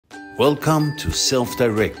Welcome to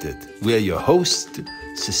Self-Directed. We are your hosts,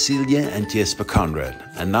 Cecilia and Jesper Conrad.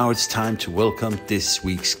 And now it's time to welcome this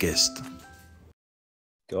week's guest.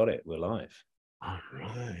 Got it. We're live. All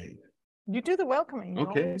right. You do the welcoming. You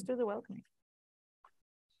Okay. always do the welcoming.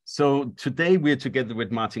 So today we're together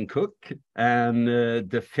with Martin Cooke. And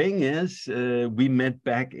the thing is, we met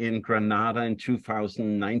back in Granada in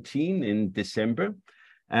 2019 in December.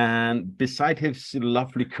 And beside his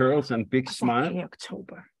lovely curls and big smile. Actually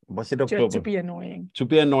October. Was it October? Just to be annoying. To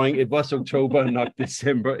be annoying, it was October, not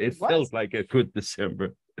December. It felt like a good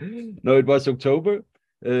December. No, it was October.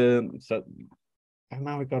 So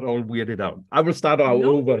now I got all weirded out. I will start all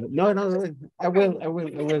over. No, I will.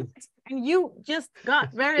 And you just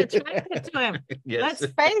got very attracted to him. Yes.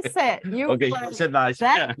 Let's face it. You Okay, he's a nice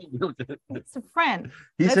man. It's a friend.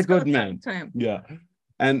 He's Let's a good go man. talk to him. Yeah.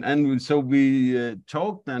 And so we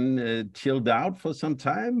talked and chilled out for some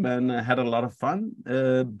time and had a lot of fun.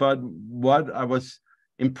 But what I was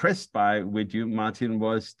impressed by with you, Martin,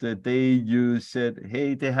 was that you said,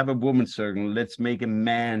 hey, they have a woman's circle. Let's make a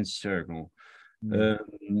man's circle.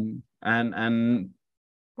 And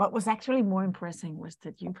what was actually more impressive was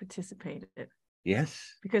that you participated. yes.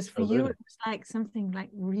 Because for you, it was like something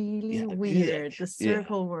like really weird, the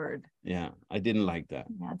circle word. Yeah, I didn't like that.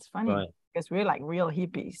 Yeah, it's funny. Right. Because we're like real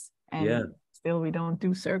hippies. And still we don't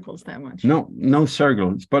do circles that much. No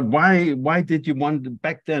circles. But why did you want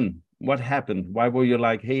back then? What happened? Why were you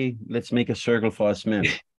like, hey, let's make a circle for us men?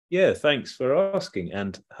 Yeah, thanks for asking.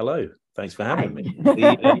 And hello, thanks for having me. So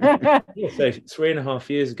 3.5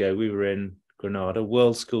 years ago, we were in Granada,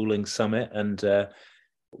 World Schooling Summit. And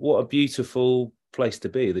what a beautiful place to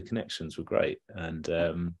be. The connections were great. And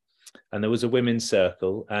there was a women's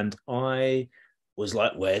circle. And I was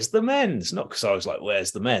like, where's the men's? Not because I was like,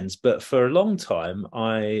 where's the men's? But for a long time,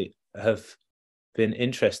 I have been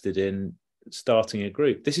interested in starting a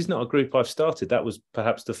group. This is not a group I've started. That was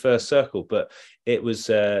perhaps the first circle, but it was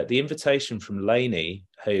the invitation from Lainey,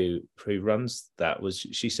 who runs that. Was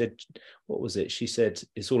she said, what was it? She said,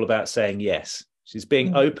 it's all about saying yes. She's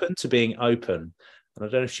being open to being open. And I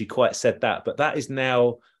don't know if she quite said that, but that is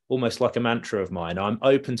now almost like a mantra of mine. I'm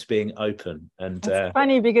open to being open. And it's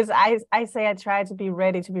funny because I say I try to be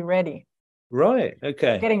ready to be ready. Right.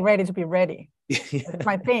 Okay. Getting ready to be ready. It's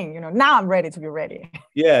my thing, now I'm ready to be ready.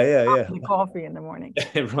 Yeah. The coffee in the morning.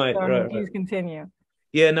 Right. Please continue.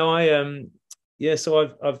 Yeah, no, so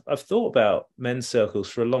I've thought about men's circles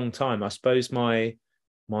for a long time. I suppose my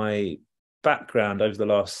background over the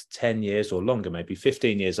last 10 years or longer, maybe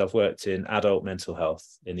 15 years, I've worked in adult mental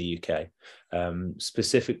health in the UK,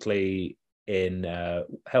 specifically in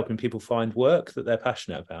helping people find work that they're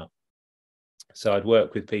passionate about. So I'd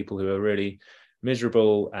work with people who are really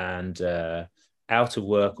miserable and out of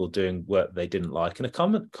work or doing work they didn't like. And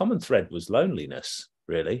a common thread was loneliness,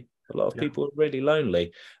 really. A lot of people are really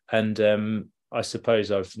lonely. And I suppose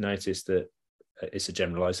I've noticed that it's a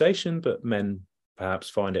generalization, but men perhaps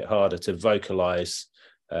find it harder to vocalize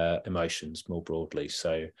emotions more broadly.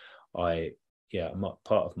 So part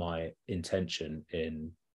of my intention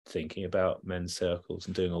in thinking about men's circles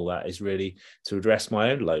and doing all that is really to address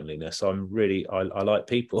my own loneliness. I like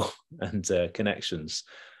people and connections,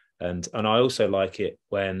 and I also like it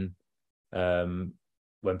when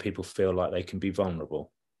people feel like they can be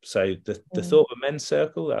vulnerable. So the thought of a men's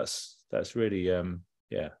circle, that's really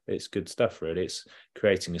it's good stuff, really. It's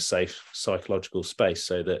creating a safe psychological space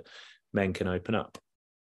so that men can open up.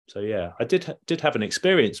 So yeah, I did have an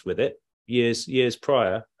experience with it years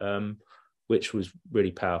prior, which was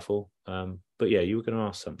really powerful. But yeah, you were going to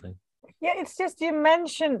ask something. Yeah, it's just you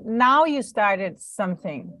mentioned now you started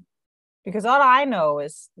something, because all I know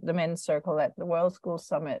is the men's circle at the World School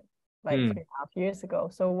Summit like 3.5 years ago.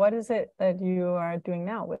 So what is it that you are doing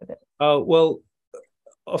now with it? Oh, well,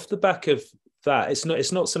 off the back of that,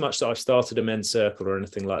 it's not so much that I've started a men's circle or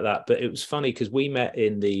anything like that, but it was funny because we met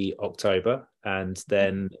in the October, and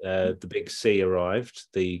then the big C arrived,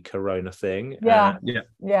 the Corona thing.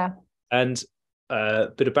 And a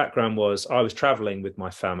bit of background was I was traveling with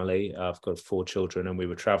my family. I've got 4 children, and we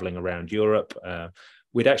were traveling around Europe.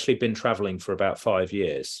 We'd actually been traveling for about 5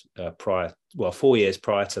 years 4 years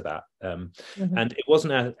prior to that. And it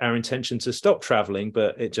wasn't our intention to stop traveling,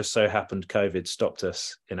 but it just so happened COVID stopped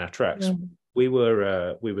us in our tracks. We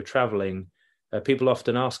were traveling. People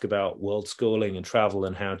often ask about world schooling and travel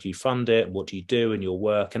and how do you fund it and what do you do in your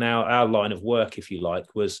work. And our line of work, if you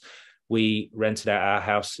like, was we rented out our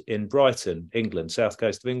house in Brighton, England, south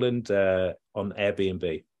coast of England, on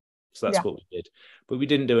Airbnb. So that's what we did. But we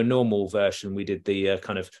didn't do a normal version. We did the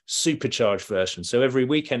kind of supercharged version. So every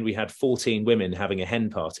weekend we had 14 women having a hen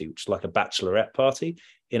party, which is like a bachelorette party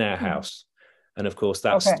in our house. And of course,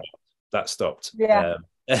 that stopped that stopped. Yeah.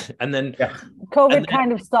 And then COVID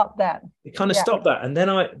kind of stopped that. It kind of stopped that. And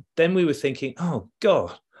then we were thinking, oh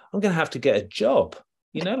God, I'm going to have to get a job,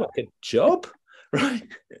 like a job, right?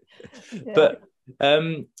 But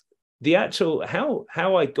the actual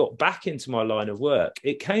how I got back into my line of work,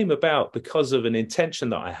 it came about because of an intention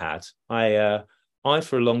that I had. I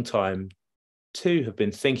for a long time too have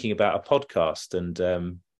been thinking about a podcast,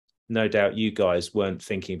 and no doubt you guys weren't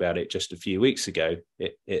thinking about it just a few weeks ago.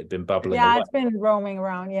 It had been bubbling away. It's been roaming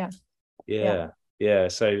around. Yeah.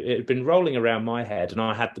 So it had been rolling around my head, and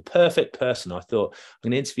I had the perfect person. I thought, I'm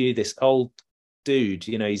going to interview this old dude.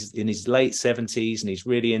 He's in his late 70s, and he's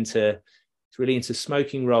really into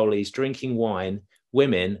smoking rollies, drinking wine,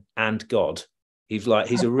 women, and God. He's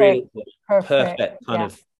a really perfect kind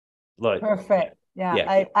of like perfect.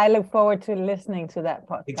 Yeah. I look forward to listening to that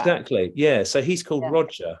podcast. Exactly. Yeah. So he's called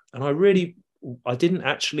Roger, and I didn't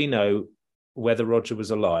actually know whether Roger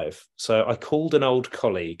was alive. So I called an old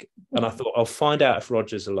colleague, and I thought, I'll find out if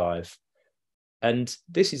Roger's alive. And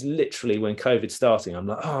this is literally when COVID's starting. I'm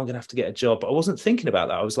like, I'm going to have to get a job. But I wasn't thinking about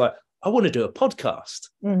that. I was like, I want to do a podcast.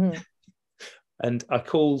 Mm-hmm. And I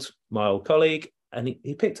called my old colleague, and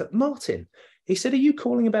he picked up. Martin, he said, are you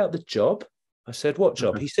calling about the job? I said, what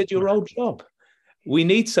job? He said, your old job. We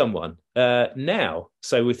need someone now.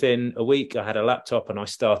 So within a week, I had a laptop, and I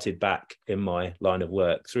started back in my line of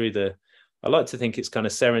work through I like to think it's kind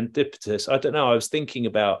of serendipitous. I don't know. I was thinking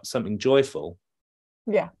about something joyful.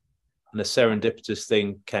 Yeah. And the serendipitous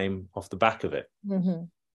thing came off the back of it. Mm-hmm.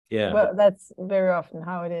 Yeah. Well, that's very often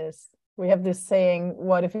how it is. We have this saying,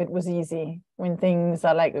 what if it was easy? When things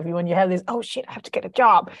are like, when you have this, oh shit, I have to get a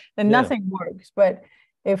job, then nothing works. But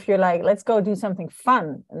if you're like, let's go do something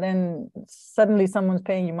fun, and then suddenly someone's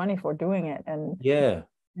paying you money for doing it. And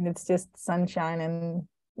it's just sunshine, and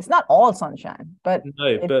it's not all sunshine, but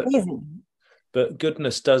it's easy. But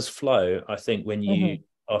goodness does flow, I think, when you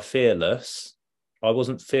are fearless. I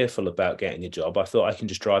wasn't fearful about getting a job. I thought, I can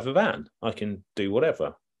just drive a van. I can do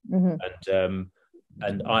whatever.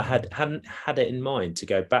 And I hadn't had it in mind to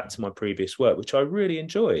go back to my previous work, which I really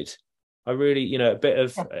enjoyed. I really, a bit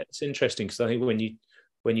of, it's interesting because I think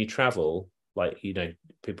when you travel, like,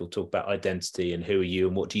 people talk about identity and who are you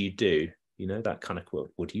and what do you do? That kind of,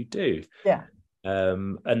 what do you do? Yeah.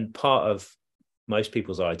 And part of most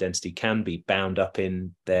people's identity can be bound up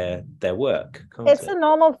in their work. It's a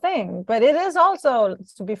normal thing, but it is also,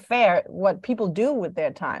 to be fair, what people do with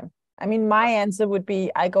their time. I mean, my answer would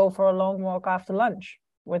be, I go for a long walk after lunch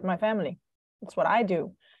with my family. That's what I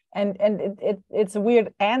do. And it's a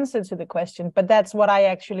weird answer to the question, but that's what I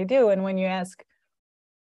actually do. And when you ask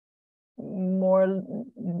more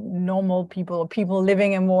normal people, or people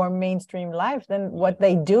living a more mainstream life, then what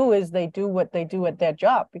they do is they do what they do at their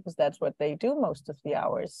job, because that's what they do most of the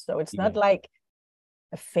hours. So it's not like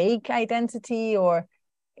a fake identity, or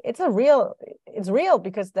it's real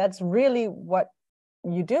because that's really what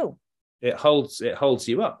you do. It holds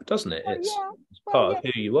you up, doesn't it? It's part of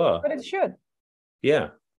who you are. But it should. Yeah.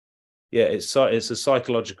 It's a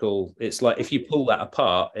psychological. It's like if you pull that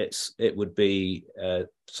apart, it would be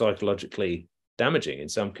psychologically damaging in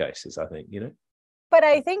some cases, I think. But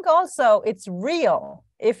I think also it's real.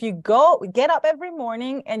 If you get up every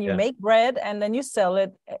morning and you make bread and then you sell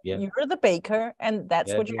it, you're the baker, and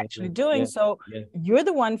that's what you're actually doing. So you're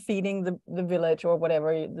the one feeding the village or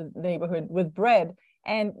whatever, the neighborhood, with bread.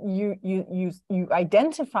 And you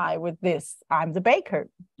identify with this. I'm the baker,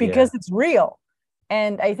 because it's real.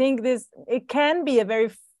 And I think it can be a very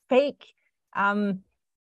fake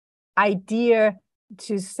idea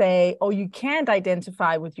to say, oh, you can't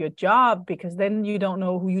identify with your job because then you don't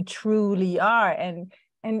know who you truly are. And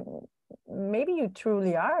maybe you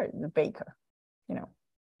truly are the baker,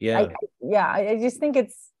 I just think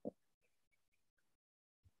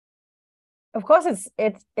of course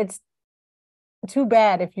it's too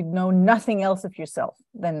bad if you know nothing else of yourself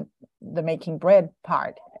than the making bread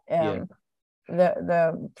part.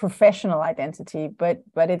 The professional identity, but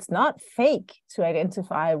it's not fake to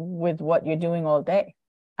identify with what you're doing all day.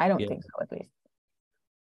 I don't think so, at least.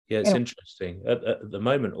 Yeah, it's interesting. At the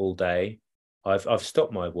moment, all day, I've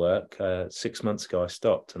stopped my work. 6 months ago, I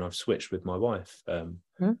stopped, and I've switched with my wife.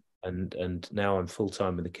 And now I'm full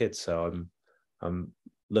time with the kids. So I'm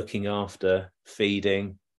looking after,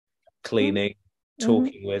 feeding, cleaning,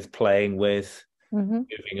 talking with, playing with,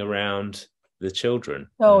 moving around the children.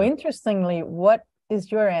 So interestingly, what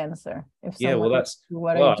is your answer? I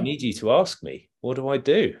need you to ask me. What do I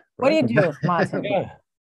do? What do you do, Martin?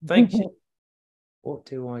 Thank you. What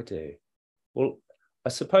do I do? Well, I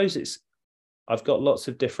suppose I've got lots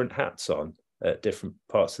of different hats on at different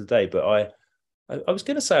parts of the day, but I was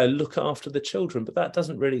going to say I look after the children, but that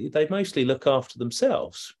doesn't really, they mostly look after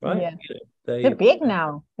themselves, right? Yeah. You know, They're big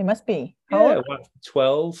now. They must be. Yeah, like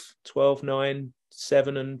 12, 9,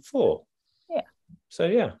 7 and 4. Yeah. So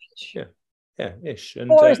yeah, ish. And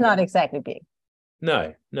 4 is not exactly big.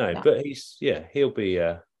 No, but he'll be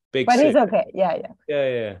big. But soon. he's okay.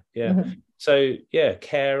 Yeah. Mm-hmm. So yeah,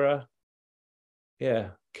 carer,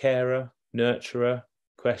 nurturer,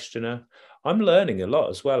 questioner. I'm learning a lot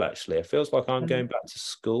as well, actually. It feels like I'm going back to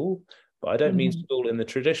school, but I don't mean school in the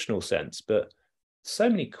traditional sense, but so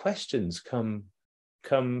many questions come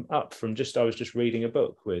up from I was just reading a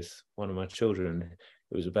book with one of my children.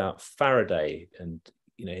 It was about Faraday, and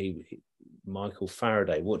Michael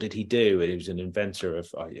Faraday, what did he do? He was an inventor of,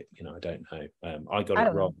 I don't know. I got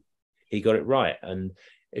it wrong. He got it right. And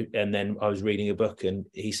then I was reading a book and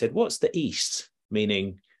he said, what's the East?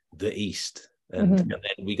 Meaning the East. And then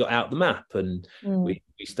we got out the map and we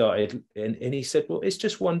started, and he said, well, it's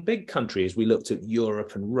just one big country, as we looked at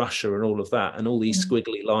Europe and Russia and all of that, and all these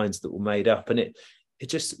squiggly lines that were made up. And it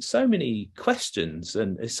just, so many questions,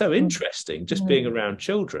 and it's so interesting just being around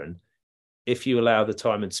children, if you allow the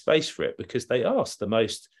time and space for it, because they ask the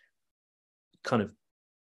most kind of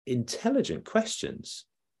intelligent questions.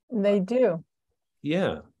 They do.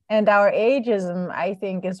 Yeah. And our ageism, I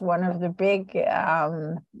think, is one of the big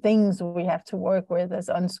things we have to work with as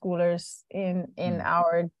unschoolers in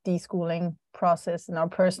our deschooling process and our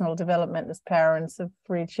personal development as parents of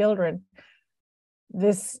 3 children.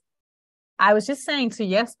 I was just saying to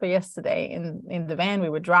Jesper yesterday in the van, we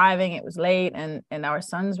were driving, it was late, and our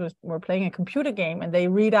sons were playing a computer game, and they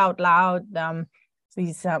read out loud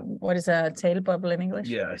these what is a tale bubble in English?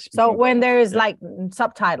 Yeah. So when there is like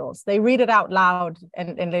subtitles, they read it out loud,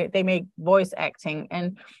 and they make voice acting.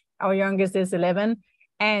 And our youngest is 11,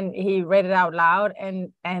 and he read it out loud,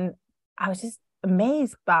 and I was just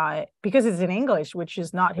amazed by it, because it's in English, which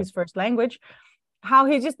is not his first language, how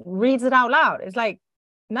he just reads it out loud. It's like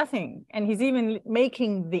nothing, and he's even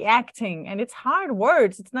making the acting, and it's hard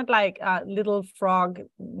words. It's not like a little frog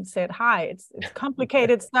said hi. It's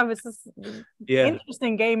complicated stuff. It's this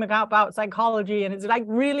interesting game about psychology, and it's like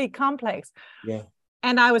really complex. Yeah.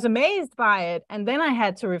 And I was amazed by it, and then I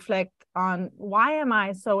had to reflect on, why am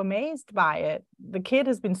I so amazed by it? The kid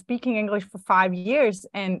has been speaking English for 5 years,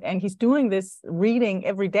 and he's doing this reading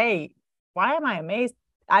every day. Why am I amazed?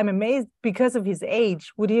 I'm amazed because of his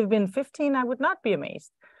age. Would he have been 15, I would not be amazed.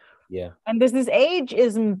 Yeah. And there's this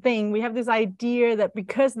ageism thing. We have this idea that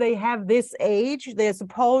because they have this age, they're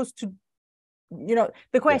supposed to,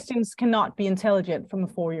 the questions cannot be intelligent from a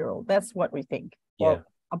 4-year-old. That's what we think, or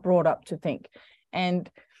are brought up to think. And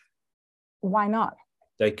why not?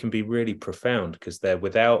 They can be really profound because they're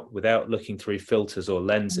without looking through filters or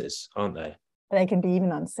lenses, aren't they? They can be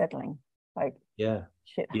even unsettling. Like,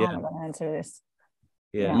 shit, how am I going to answer this?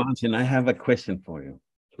 Yeah. Martin, I have a question for you.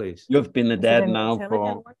 Please. You've been a dad now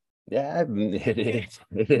for... Yeah,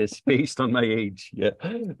 it is based on my age. Yeah,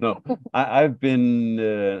 no, I've been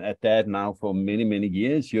a dad now for many, many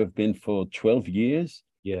years. You've been for 12 years.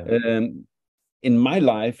 Yeah. In my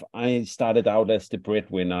life, I started out as the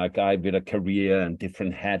breadwinner, a guy with a career and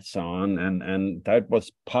different hats on, and that was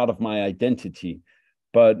part of my identity.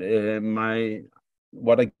 But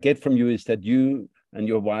what I get from you is that you and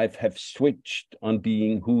your wife have switched on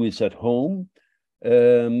being who is at home.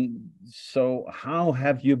 So how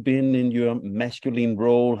have you been in your masculine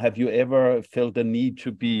role? Have you ever felt the need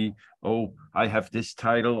to be, I have this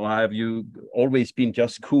title, or have you always been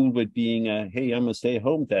just cool with being hey, I'm a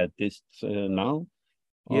stay-at-home dad now?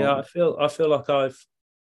 Yeah, I feel like I've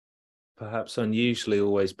perhaps unusually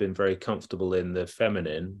always been very comfortable in the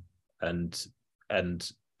feminine, and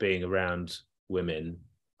being around women,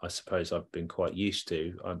 I suppose I've been quite used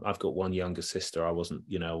to. I've got one younger sister. I wasn't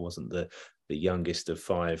the youngest of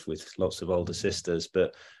 5 with lots of older sisters,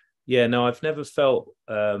 but I've never felt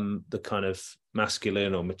the kind of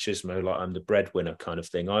masculine or machismo, like I'm the breadwinner kind of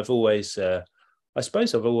thing. I've always my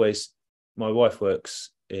wife works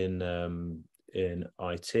in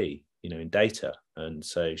IT, in data, and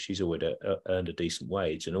so she's always earned a decent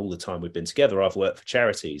wage, and all the time we've been together I've worked for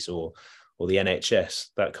charities or the NHS,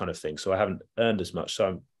 that kind of thing, so I haven't earned as much, so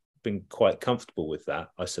I've been quite comfortable with that,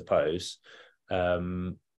 I suppose.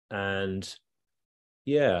 And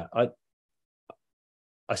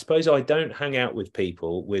I suppose I don't hang out with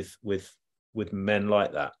people with men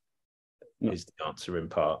like that. No. Is the answer in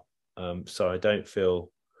part. So I don't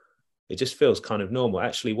feel, it just feels kind of normal.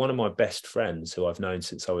 Actually, one of my best friends who I've known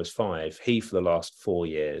since I was 5, he for the last 4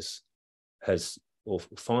 years or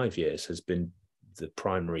 5 years has been the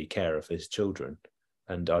primary care of his children.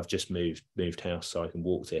 And I've just moved house, so I can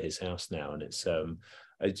walk to his house now. And it's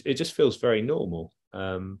it just feels very normal.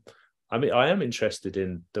 I mean, I am interested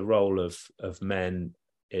in the role of men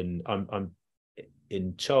in. I'm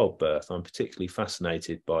in childbirth. I'm particularly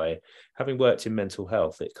fascinated by, having worked in mental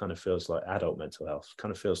health. It kind of feels like adult mental health.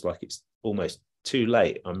 Kind of feels like it's almost too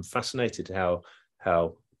late. I'm fascinated how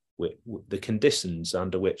the conditions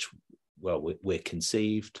under which, well, we're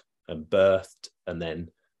conceived and birthed and then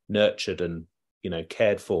nurtured and, you know,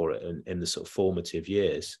 cared for in the sort of formative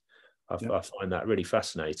years. I find that really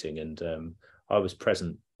fascinating. And I was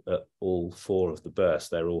present at all 4 of the births.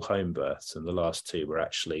 They're all home births, and the last 2 were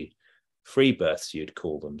actually free births, you'd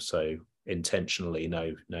call them. So intentionally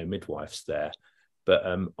no midwives there. But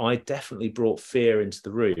I definitely brought fear into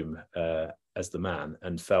the room as the man,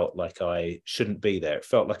 and felt like I shouldn't be there. It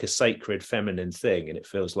felt like a sacred feminine thing, and it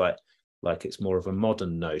feels like it's more of a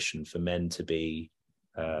modern notion for men to be,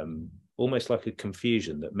 almost like a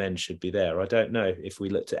confusion that men should be there. I don't know if we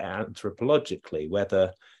looked at it anthropologically,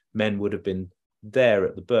 whether men would have been there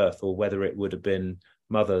at the birth, or whether it would have been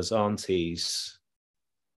mothers, aunties,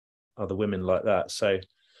 other women like that. So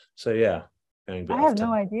yeah. I have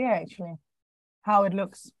no idea actually how it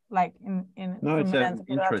looks like in from an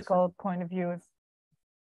anthropological point of view,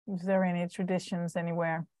 if there are any traditions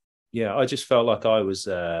anywhere. Yeah, I just felt like I was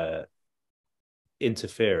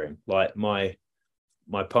interfering. Like my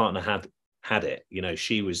partner had it, you know,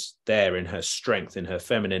 she was there in her strength, in her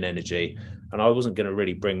feminine energy, and I wasn't going to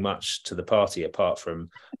really bring much to the party apart from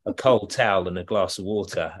a cold towel and a glass of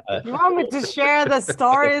water. You want me to share the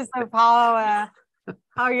stories of how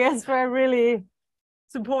Jesper really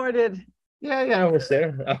supported? Yeah, I was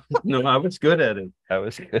there. No, I was good at it.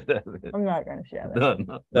 I'm not going to share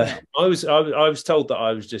that. No. I was told that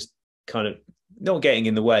I was just kind of not getting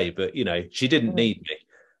in the way, but, you know, she didn't need me.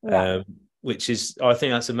 Yeah. Which is, I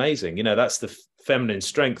think that's amazing. You know, that's the feminine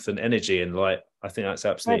strength and energy, and like, I think that's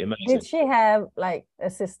absolutely amazing. Did she have like a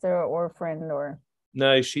sister or a friend, or?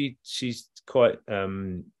 No, she's quite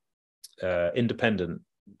independent.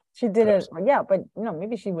 She did it, yeah, but you know,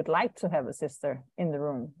 maybe she would like to have a sister in the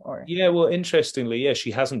room, or. Yeah, well, interestingly, yeah, she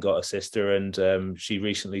hasn't got a sister, and she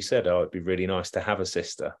recently said, "Oh, it'd be really nice to have a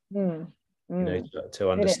sister." You know, to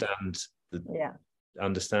understand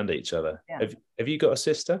understand each other. Yeah. Have you got a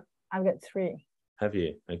sister? I've got 3. Have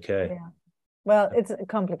you? Okay. Yeah. Well, it's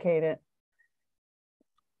complicated.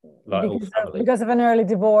 Like because of an early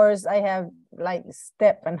divorce, I have like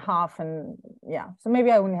step and half, and yeah. So maybe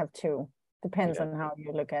I wouldn't have 2. Depends on how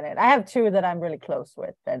you look at it. I have 2 that I'm really close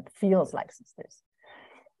with, that feels like sisters.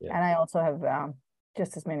 Yeah. And I also have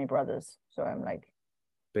just as many brothers. So I'm like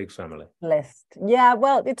big family. Blessed. Yeah,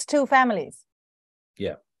 well, it's 2 families.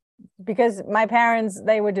 Yeah. Because my parents,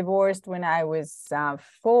 they were divorced when I was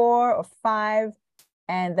 4 or 5,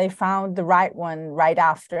 and they found the right one right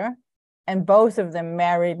after, and both of them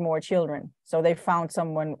married more children. So they found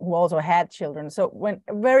someone who also had children. So when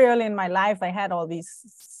very early in my life, I had all these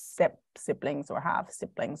step siblings or half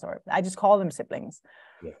siblings, or I just call them siblings.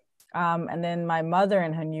 Yeah. And then my mother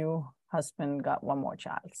and her new husband got 1 more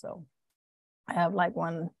child. So I have like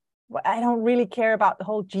one. I don't really care about the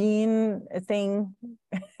whole gene thing.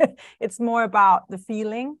 It's more about the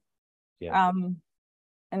feeling. Yeah.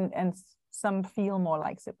 And some feel more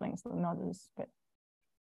like siblings than others. But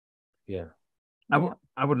yeah.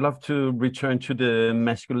 I would love to return to the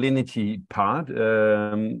masculinity part.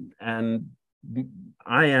 And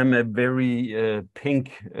I am a very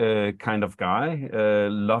pink kind of guy,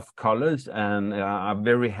 love colors, and I'm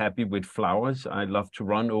very happy with flowers. I love to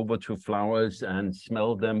run over to flowers and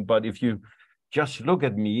smell them. But if you just look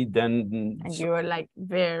at me, then... And you are like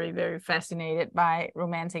very, very fascinated by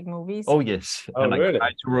romantic movies. Oh, yes. Oh, and really? I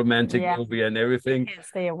like to romantic movie and everything. Can't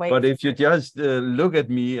stay awake. But if you just look at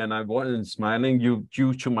me and I wasn't smiling, you,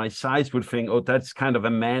 due to my size, would think, oh, that's kind of a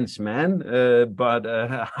man's man. But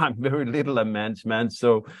I'm very little a man's man.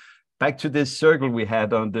 So back to this circle we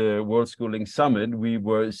had on the World Schooling Summit, we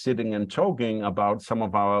were sitting and talking about some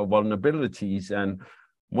of our vulnerabilities. And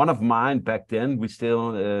one of mine back then, we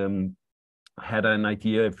still... had an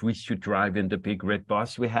idea if we should drive in the big red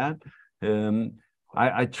bus we had.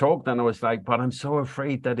 I talked and I was like, but I'm so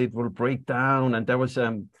afraid that it will break down. And there was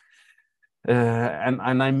and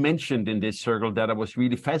I mentioned in this circle that I was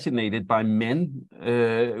really fascinated by men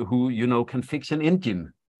who, you know, can fix an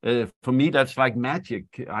engine. For me, that's like magic.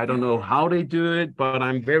 I don't know how they do it, but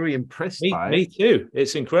I'm very impressed by it. Me too.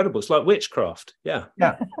 It's incredible. It's like witchcraft. Yeah.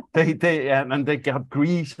 Yeah. They got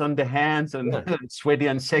grease on the hands and sweaty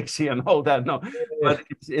and sexy and all that. No, but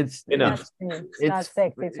it's not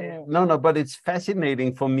sexy to me. No, but it's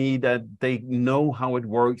fascinating for me that they know how it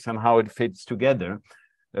works and how it fits together.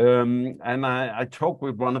 And I talked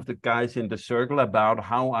with one of the guys in the circle about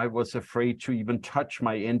how I was afraid to even touch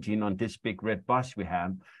my engine on this big red bus we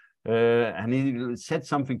have. And he said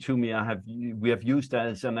something to me we have used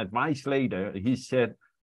as an advice later. He said,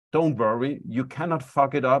 don't worry, you cannot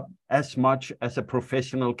fuck it up as much as a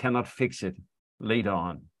professional cannot fix it later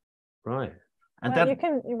on. Right. And well,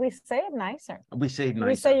 that we say it nicer. We say it nicer.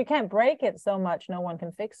 We say you can't break it so much no one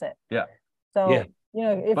can fix it. Yeah. So Yeah. you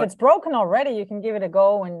know, if it's broken already, you can give it a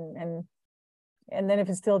go, and then if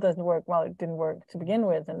it still doesn't work, well, it didn't work to begin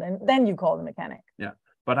with, and then you call the mechanic. Yeah,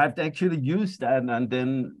 but I've actually used that and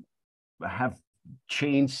then have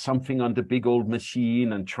changed something on the big old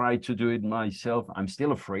machine and tried to do it myself. I'm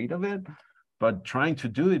still afraid of it, but trying to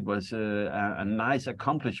do it was a nice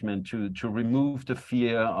accomplishment to remove the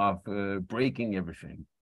fear of breaking everything.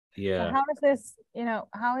 Yeah. So how is this, you know,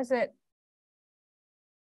 how is it?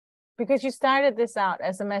 Because you started this out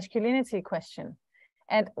as a masculinity question.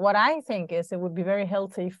 And what I think is it would be very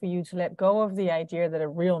healthy for you to let go of the idea that a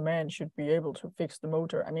real man should be able to fix the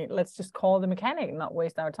motor. I mean, let's just call the mechanic and not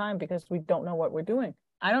waste our time because we don't know what we're doing.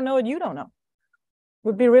 I don't know what you don't know. It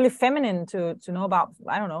would be really feminine to know about,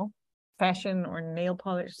 I don't know, fashion or nail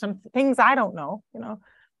polish, some things I don't know, you know.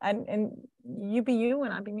 And you be you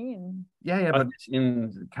and I be me. And but it's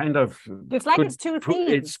in kind of. It's like it's two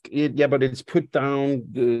things. But it's put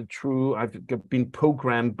down through. I've been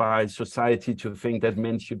programmed by society to think that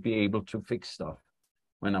men should be able to fix stuff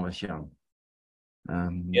when I was young.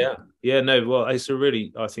 No. Well, I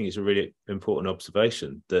think it's a really important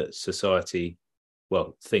observation that society,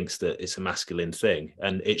 well, thinks that it's a masculine thing,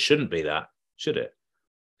 and it shouldn't be that, should it?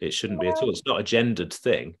 It shouldn't be at all. It's not a gendered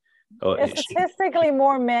thing. Statistically,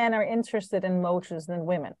 more men are interested in motors than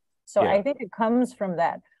women. So I think it comes from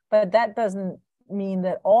that. But that doesn't mean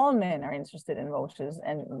that all men are interested in motors.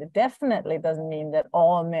 And it definitely doesn't mean that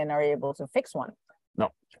all men are able to fix one.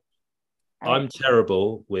 No. I'm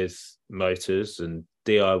terrible with motors and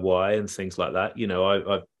DIY and things like that. You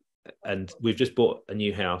know, and we've just bought a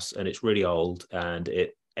new house and it's really old and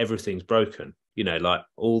everything's broken. You know, like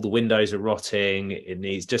all the windows are rotting. It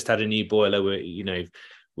needs just had a new boiler.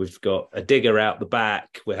 We've got a digger out the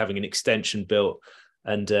back. We're having an extension built,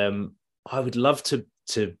 and I would love to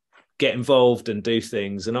get involved and do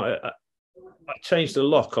things. And I changed a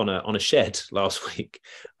lock on a shed last week,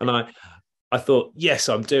 and I thought, yes,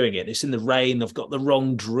 I'm doing it. It's in the rain. I've got the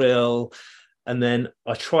wrong drill, and then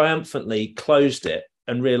I triumphantly closed it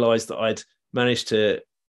and realised that I'd managed to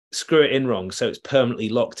screw it in wrong, so it's permanently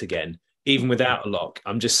locked again. Even without a lock,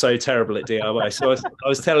 I'm just so terrible at DIY. So I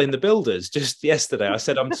was telling the builders just yesterday. I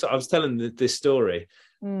said I was telling this story,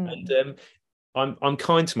 and I'm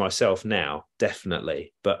kind to myself now,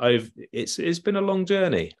 definitely. But it's been a long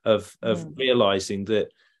journey of realizing that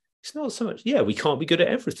it's not so much. Yeah, we can't be good at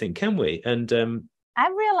everything, can we? And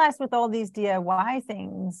I've realized with all these DIY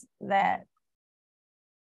things that,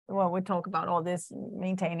 well, we talk about all this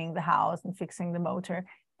maintaining the house and fixing the motor.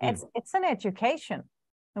 It's an education.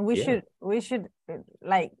 And we should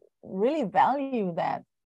like really value that.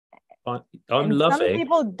 I'm loving. Some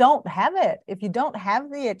people don't have it. If you don't have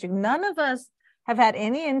the education, none of us have had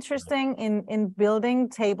any interest in building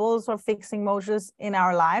tables or fixing motors in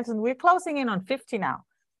our lives, and we're closing in on 50 now.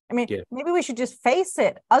 I mean, maybe we should just face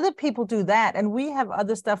it. Other people do that, and we have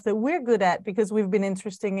other stuff that we're good at because we've been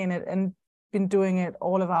interested in it and been doing it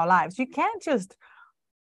all of our lives. You can't just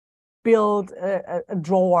build a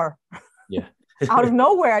drawer. Yeah. Out of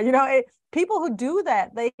nowhere, you know, people who do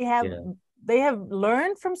that, they have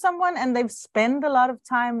learned from someone and they've spent a lot of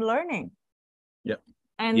time learning. Yeah.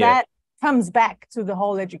 And that comes back to the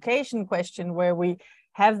whole education question, where we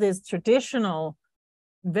have this traditional,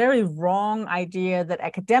 very wrong idea that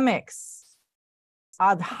academics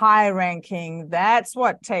are the high ranking. That's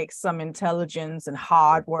what takes some intelligence and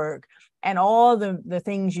hard work. And all the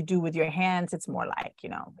things you do with your hands, it's more like, you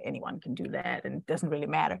know, anyone can do that and it doesn't really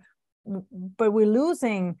matter. But we're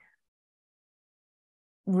losing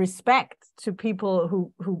respect to people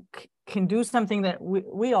who can do something that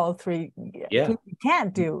we all three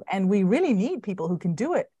can't do, and we really need people who can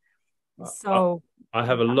do it. So I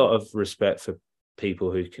have a lot of respect for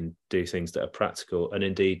people who can do things that are practical, and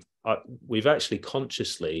indeed we've actually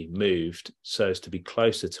consciously moved so as to be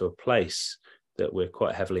closer to a place that we're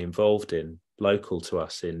quite heavily involved in, local to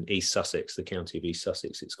us in East Sussex, the county of East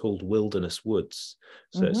Sussex. It's called Wilderness Woods.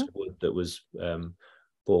 So it's a wood that was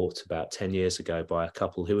bought about 10 years ago by a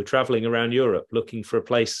couple who were traveling around Europe looking for a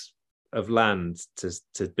place of land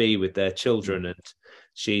to be with their children. And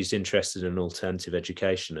she's interested in alternative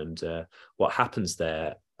education. And what happens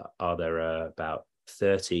there are about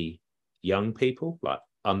 30 young people, like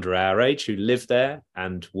under our age who live there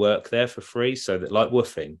and work there for free. So that, like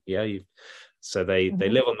woofing, yeah, so they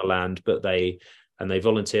live on the land, but they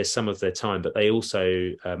volunteer some of their time, but they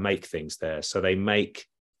also make things there. So they make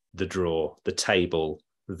the drawer, the table,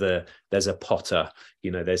 there's a potter,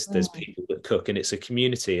 you know, there's people that cook, and it's a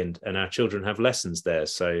community, and our children have lessons there.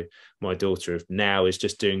 So my daughter now is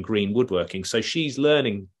just doing green woodworking, so she's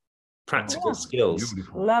learning practical skills.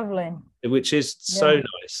 Beautiful. Lovely. Which is so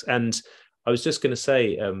nice. And I was just going to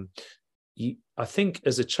say, I think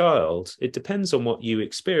as a child, it depends on what you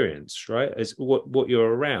experience, right? As what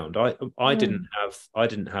you're around. I didn't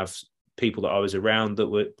have people that I was around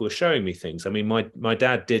that were showing me things. I mean, my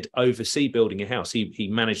dad did oversee building a house. He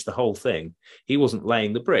managed the whole thing. He wasn't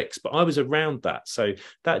laying the bricks, but I was around that. So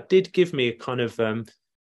that did give me a kind of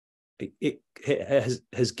it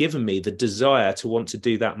has given me the desire to want to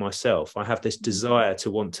do that myself. I have this desire to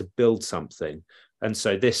want to build something. And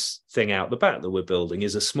so this thing out the back that we're building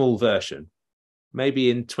is a small version. Maybe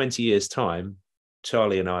in 20 years' time,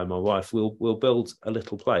 Charlie and I, my wife, will build a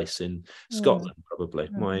little place in Scotland, probably.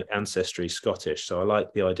 My ancestry is Scottish, so I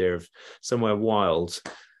like the idea of somewhere wild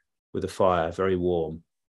with a fire, very warm,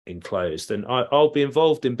 enclosed. And I'll be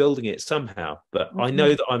involved in building it somehow, but I know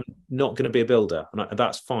that I'm not going to be a builder, and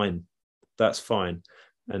that's fine. That's fine.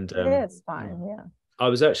 And it is fine, yeah. I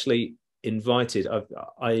was actually invited.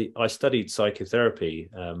 I studied psychotherapy,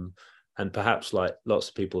 and perhaps like lots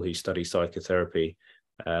of people who study psychotherapy,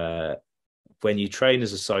 when you train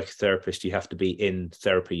as a psychotherapist, you have to be in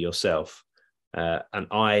therapy yourself. And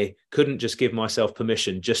I couldn't just give myself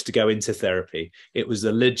permission just to go into therapy. It was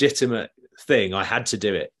a legitimate thing. I had to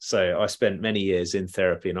do it. So I spent many years in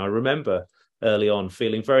therapy. And I remember early on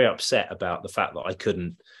feeling very upset about the fact that I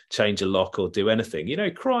couldn't change a lock or do anything, you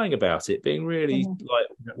know, crying about it, being really like,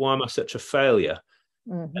 why am I such a failure?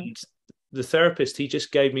 And the therapist, he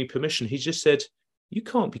just gave me permission. He just said, you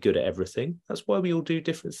can't be good at everything. That's why we all do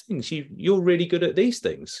different things. You're really good at these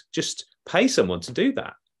things. Just pay someone to do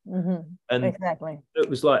that. And exactly. It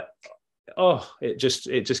was like, it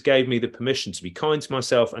just gave me the permission to be kind to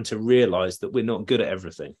myself and to realize that we're not good at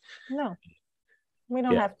everything. No, we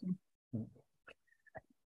don't have to.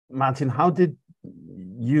 Martin, how did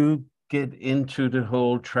you get into the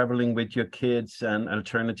whole traveling with your kids and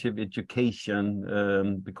alternative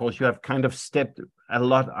education? Because you have kind of stepped a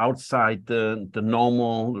lot outside the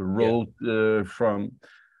normal road from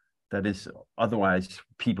that is otherwise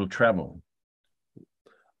people travel.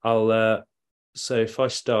 So if I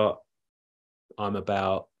start, I'm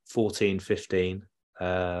about 14, 15.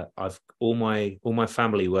 I've all my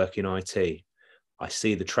family work in IT. I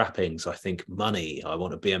see the trappings. I think money. I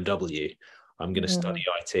want a BMW. I'm going to study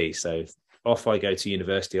IT. So off I go to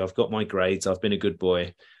university. I've got my grades. I've been a good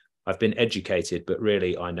boy. I've been educated, but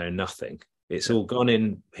really I know nothing. It's all gone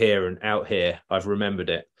in here and out here. I've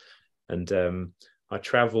remembered it. And I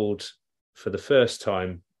traveled for the first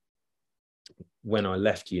time when I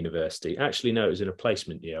left university. Actually, no, it was in a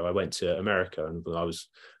placement year. I went to America, and I was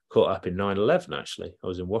caught up in 9/11. Actually, I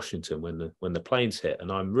was in Washington when the planes hit,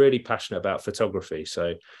 and I'm really passionate about photography.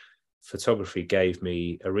 So photography gave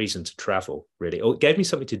me a reason to travel, really, or it gave me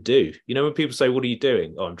something to do. You know, when people say, what are you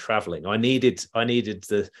doing? Oh, I'm traveling. I needed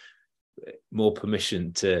the more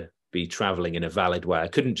permission to be traveling in a valid way. I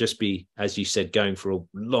couldn't just be, as you said, going for a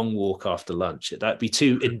long walk after lunch. That'd be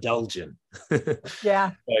too indulgent.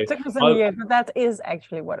 Yeah, it took me some years, but that is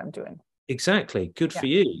actually what I'm doing. Exactly. Good for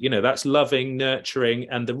you. You know, that's loving, nurturing,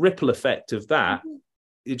 and the ripple effect of that,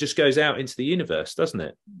 it just goes out into the universe, doesn't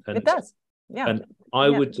it? And, it does. Yeah. And I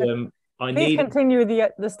would, I need continue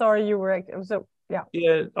the story you were. So yeah.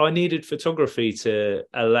 Yeah, I needed photography to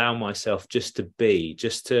allow myself just to be,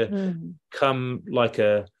 just to come like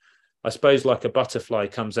I suppose like a butterfly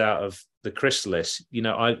comes out of the chrysalis. You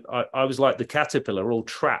know, I was like the caterpillar, all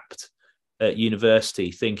trapped at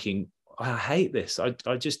university, thinking, I hate this.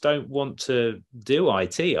 I just don't want to do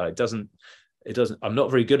IT. It doesn't. I'm not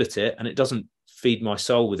very good at it, and it doesn't feed my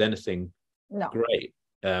soul with anything great.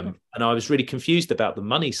 And I was really confused about the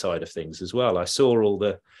money side of things as well. I saw all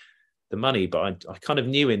the money, but I kind of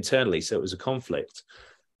knew internally, so it was a conflict.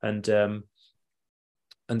 And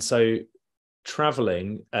so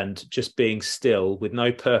traveling and just being still with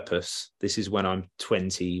no purpose. This is when I'm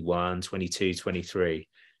 21, 22, 23.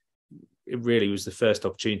 It really was the first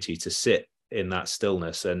opportunity to sit in that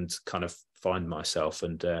stillness and kind of find myself.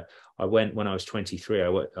 And I went when I was 23. I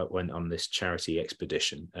went on this charity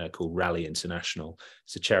expedition called Rally International.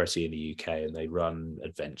 It's a charity in the UK, and they run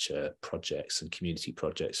adventure projects and community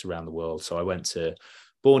projects around the world. So I went to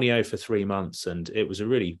Borneo for 3 months, and it was a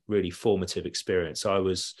really, really formative experience. I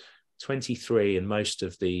was 23, and most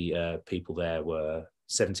of the people there were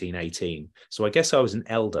 17, 18. So I guess I was an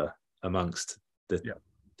elder amongst the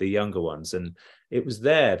younger ones. And it was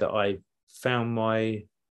there that I found my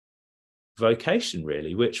vocation,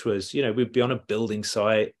 really, which was, you know, we'd be on a building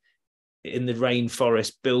site in the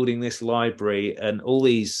rainforest building this library, and all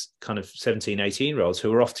these kind of 17, 18-year-olds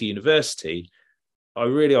who were off to university, I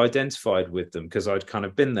really identified with them because I'd kind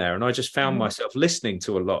of been there, and I just found myself listening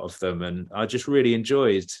to a lot of them, and I just really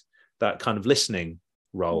enjoyed that kind of listening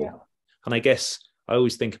role. Yeah. And I guess I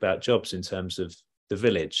always think about jobs in terms of the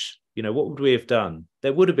village. You know, what would we have done?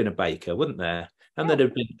 There would have been a baker, wouldn't there? And there'd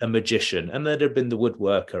have been a magician, and there'd have been the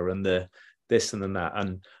woodworker, and the this and then that.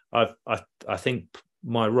 And I think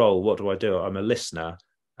my role, what do? I'm a listener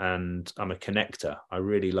and I'm a connector. I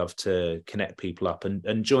really love to connect people up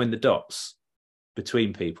and join the dots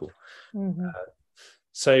between people.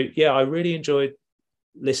 So yeah, I really enjoyed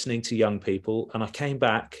listening to young people, and I came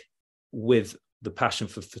back with the passion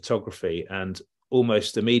for photography, and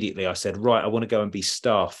almost immediately I said, right, I want to go and be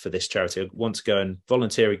staff for this charity. I want to go and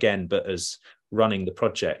volunteer again, but as running the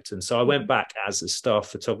project. And so I went back as a staff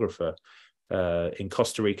photographer in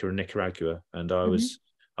Costa Rica and Nicaragua, and I was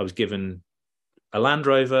given a Land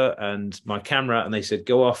Rover and my camera, and they said,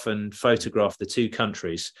 go off and photograph the two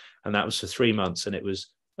countries. And that was for 3 months, and it was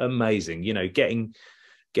amazing, you know, getting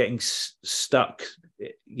stuck,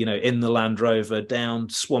 you know, in the Land Rover down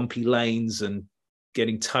swampy lanes and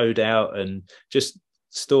getting towed out, and just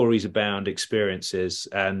stories abound, experiences.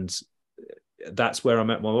 And that's where I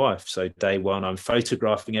met my wife. So day one, I'm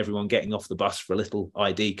photographing everyone getting off the bus for a little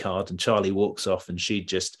ID card, and Charlie walks off, and she'd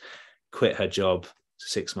just quit her job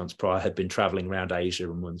 6 months prior, had been traveling around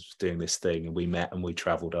Asia and was doing this thing, and we met and we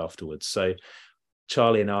traveled afterwards. So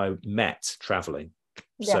Charlie and I met traveling.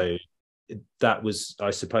 So that was,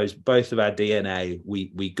 I suppose, both of our DNA.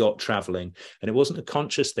 We got traveling, and it wasn't a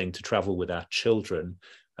conscious thing to travel with our children,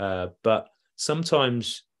 but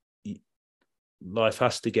sometimes life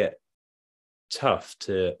has to get tough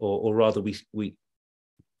to, or rather we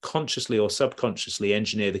consciously or subconsciously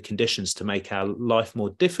engineer the conditions to make our life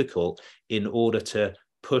more difficult in order to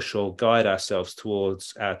push or guide ourselves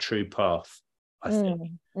towards our true path, I think.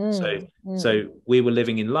 So we were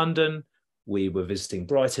living in London. We were visiting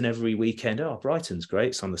Brighton every weekend. Oh, Brighton's great.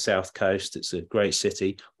 It's on the south coast. It's a great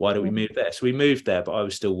city. Why don't we move there? So we moved there, but I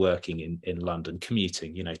was still working in London,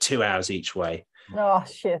 commuting, you know, 2 hours each way. Oh,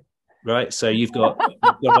 shit. Right. So you've got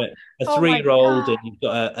a 3-year-old and you've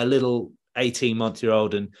got a little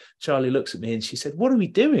 18-month-old, and Charlie looks at me and she said, what are we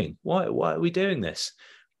doing? Why are we doing this?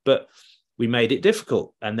 But we made it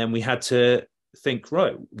difficult. And then we had to think,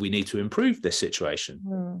 right, we need to improve this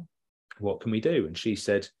situation. What can we do? And she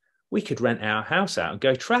said, we could rent our house out and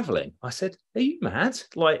go traveling. I said, are you mad?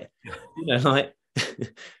 Like, you know, like,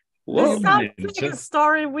 what? This sounds like a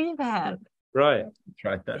story we've had. Right.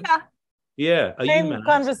 Tried that. Yeah. Are you mad?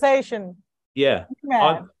 Conversation. Yeah.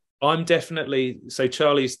 I'm definitely, so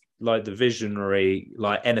Charlie's like the visionary,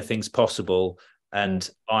 like anything's possible. And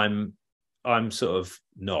I'm sort of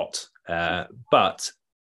not, but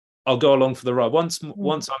I'll go along for the ride. Once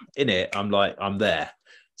I'm in it, I'm like, I'm there.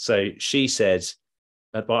 So she said,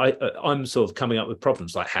 but I'm sort of coming up with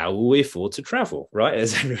problems like, how will we afford to travel, right?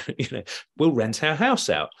 As you know, we'll rent our house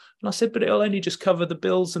out. And I said, but it'll only just cover the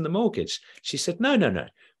bills and the mortgage. She said, no.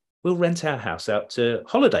 We'll rent our house out to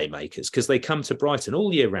holiday makers because they come to Brighton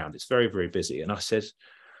all year round. It's very, very busy. And I said,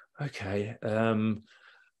 okay,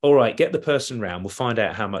 all right, get the person round. We'll find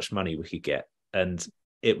out how much money we could get. And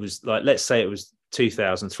it was like, let's say it was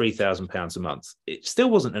 £2,000, £3,000 a month. It still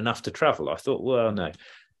wasn't enough to travel. I thought, well, no.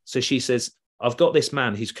 So she says, I've got this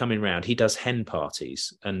man who's coming round. He does hen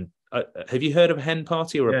parties. And have you heard of a hen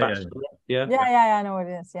party or a bachelor? Yeah, I know what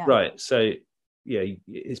it is. Yeah. Right. So, yeah,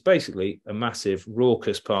 it's basically a massive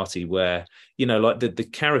raucous party where, you know, like the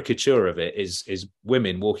caricature of it is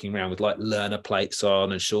women walking around with like learner plates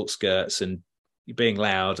on and short skirts and being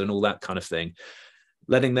loud and all that kind of thing,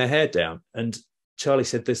 letting their hair down. And Charlie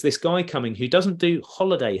said, there's this guy coming who doesn't do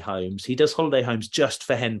holiday homes. He does holiday homes just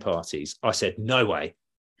for hen parties. I said, no way.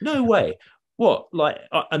 What? Like,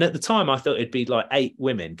 and at the time I thought it'd be like 8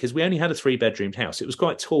 women because we only had a 3-bedroomed house. It was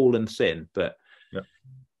quite tall and thin, but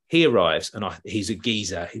he arrives and he's a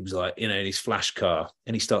geezer. He was like, you know, in his flash car,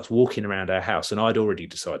 and he starts walking around our house. And I'd already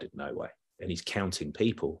decided, no way. And he's counting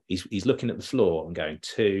people. He's looking at the floor and going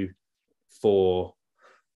 2, 4,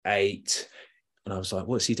 8. And I was like,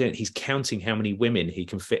 what's he doing? He's counting how many women he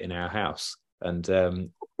can fit in our house.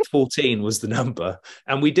 And 14 was the number.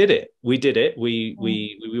 And we did it. We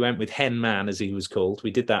went with Hen Man, as he was called.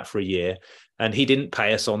 We did that for a year. And he didn't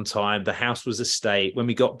pay us on time. The house was a state. When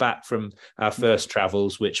we got back from our first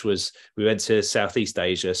travels, which was, we went to Southeast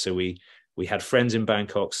Asia. So we we had friends in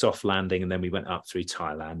Bangkok, soft landing, and then we went up through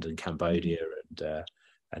Thailand and Cambodia,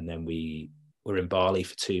 and then we were in Bali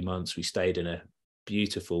for 2 months. We stayed in a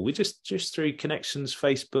beautiful, we just through connections,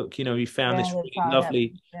 Facebook, you know, we found this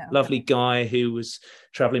really lovely guy who was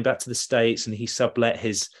traveling back to the States, and he sublet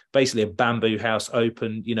his basically a bamboo house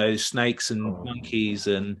open, you know, snakes and monkeys,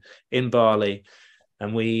 and in Bali.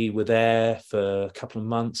 And we were there for a couple of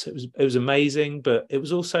months. It was amazing, but it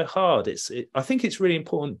was also hard. I think it's really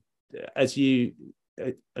important, as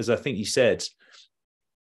I think you said,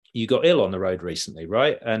 you got ill on the road recently,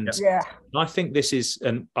 right? And I think this is,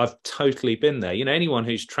 and I've totally been there. You know, anyone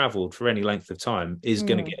who's traveled for any length of time is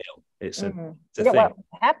going to get ill. It's a thing. Well,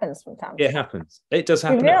 it happens from time to time. It happens. It does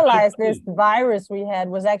happen. We realized this virus we had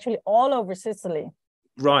was actually all over Sicily.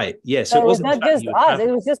 Right. Yeah. So it wasn't not just us. It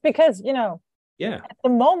was just because, you know, at the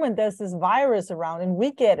moment there's this virus around and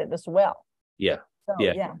we get it as well. Yeah. So,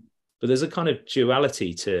 But there's a kind of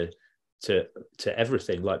duality to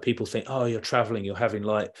everything. Like, people think, oh, you're traveling, you're having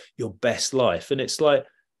like your best life, and it's like,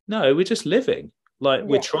 no, we're just living. Like,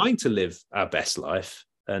 we're trying to live our best life.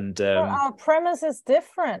 And our premise is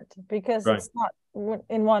different because it's not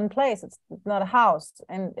in one place. It's not a house,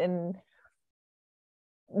 and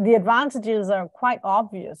the advantages are quite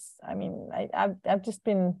obvious. I mean, I've just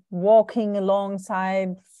been walking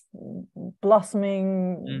alongside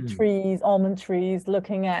blossoming trees, almond trees,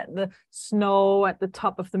 looking at the snow at the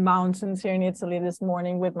top of the mountains here in Italy this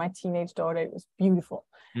morning with my teenage daughter. It was beautiful.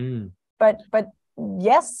 But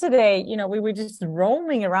yesterday, you know, we were just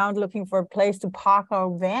roaming around looking for a place to park our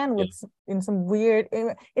van in some weird,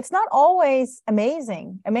 it's not always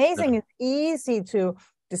amazing. Amazing is easy to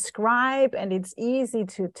describe and it's easy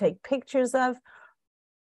to take pictures of,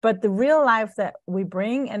 but the real life that we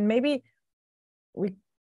bring, and maybe we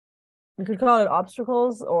could call it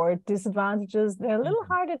obstacles or disadvantages, they're a little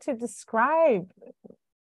harder to describe.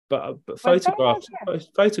 But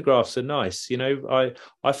photographs are nice. You know,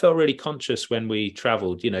 I felt really conscious when we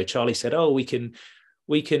traveled. You know, Charlie said, oh, we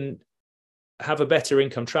can have a better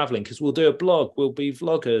income traveling because we'll do a blog, we'll be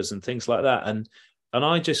vloggers and things like that. And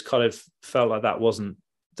I just kind of felt like that wasn't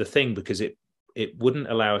the thing, because it wouldn't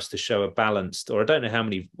allow us to show a balanced, or I don't know how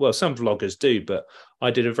many, well, some vloggers do, but I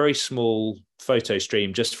did a very small photo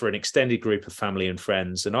stream just for an extended group of family and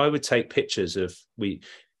friends. And I would take pictures of,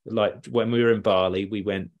 like when we were in Bali, we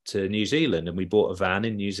went to New Zealand and we bought a van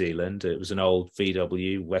in New Zealand. It was an old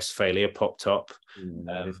VW Westphalia pop top.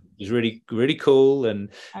 It was really, really cool. And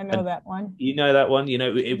I know that one. You know that one? You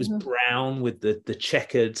know, it was brown with the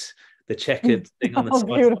checkered thing on the side.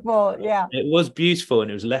 Beautiful. Yeah. It was beautiful,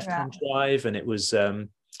 and it was left-hand drive, and it was and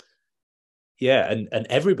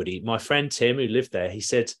everybody, my friend Tim, who lived there, he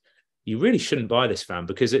said, you really shouldn't buy this van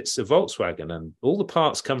because it's a Volkswagen and all the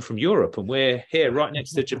parts come from Europe and we're here right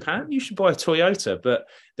next to Japan. You should buy a Toyota. But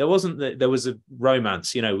there was a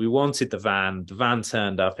romance. You know, we wanted the van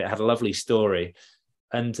turned up, it had a lovely story.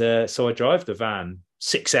 And so I drive the van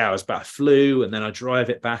 6 hours back, flew, and then I drive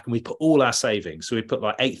it back, and we put all our savings. So we put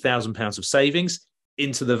like £8,000 of savings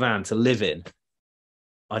into the van to live in.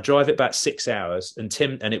 I drive it back 6 hours, and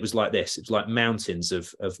it was like this. It was like mountains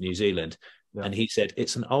of New Zealand. Yeah. And he said,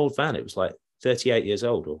 it's an old van. It was like 38 years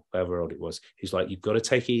old or however old it was. He's like, you've got to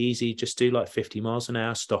take it easy. Just do like 50 miles an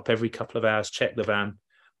hour, stop every couple of hours, check the van.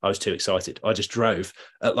 I was too excited. I just drove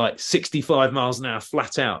at like 65 miles an hour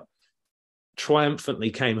flat out. Triumphantly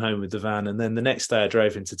came home with the van, and then the next day I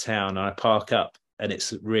drove into town and I park up, and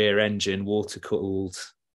it's rear engine, water cooled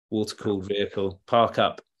vehicle. Park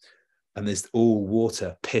up, and there's all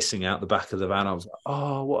water pissing out the back of the van. I was like,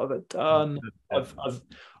 oh, what have I done?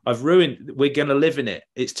 I've ruined. We're going to live in it.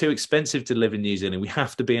 It's too expensive to live in New Zealand. We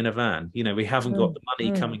have to be in a van. You know, we haven't got the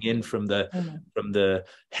money coming in from the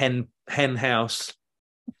hen house.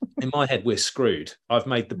 In my head, we're screwed. I've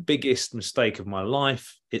made the biggest mistake of my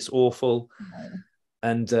life. It's awful.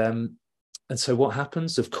 And so what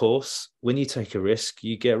happens? Of course, when you take a risk,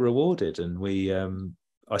 you get rewarded. And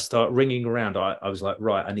I start ringing around. I was like,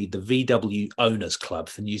 right, I need the VW Owners Club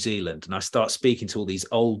for New Zealand. And I start speaking to all these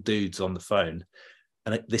old dudes on the phone.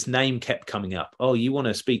 And this name kept coming up. Oh, you want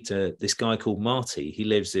to speak to this guy called Marty? He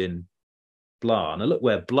lives in blah. And I look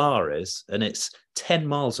where blah is, and it's 10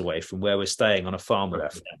 miles away from where we're staying on a farm with our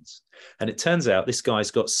friends. And it turns out this guy's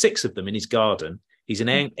got 6 of them in his garden. He's an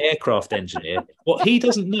aircraft engineer. What he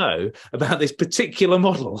doesn't know about this particular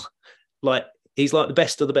model, like, he's like the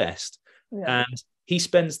best of the best. Yeah. And he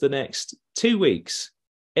spends the next 2 weeks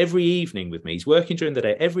every evening with me. He's working during the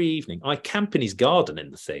day every evening. I camp in his garden in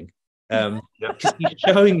the thing. Because he's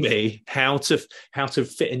showing me how to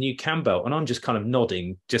fit a new cam belt, and I'm just kind of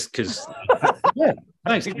nodding just because yeah,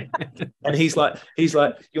 thanks. And he's like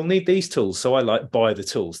you'll need these tools, so I like buy the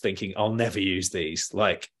tools thinking I'll never use these,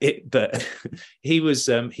 like it. But he was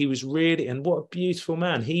really, and what a beautiful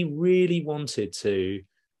man. He really wanted to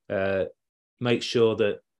make sure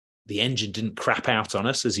that the engine didn't crap out on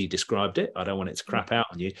us, as he described it. I don't want it to crap out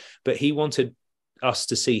on you, but he wanted us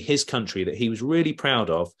to see his country that he was really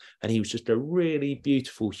proud of, and he was just a really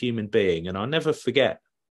beautiful human being, and I'll never forget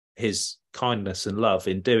his kindness and love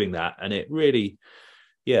in doing that. And it really,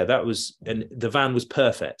 that was, and the van was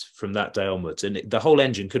perfect from that day onwards, and the whole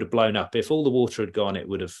engine could have blown up if all the water had gone. It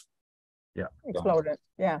would have exploded.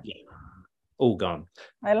 All gone.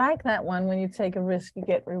 I like that one. When you take a risk, you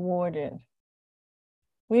get rewarded.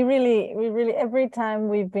 We really every time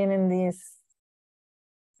we've been in these,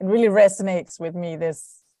 it really resonates with me,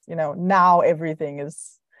 this, now everything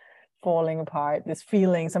is falling apart, this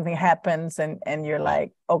feeling, something happens and you're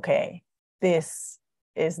like, okay, this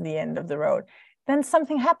is the end of the road. Then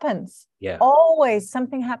something happens. Always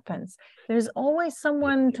something happens. There's always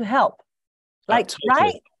someone to help. Like,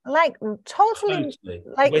 totally. Totally.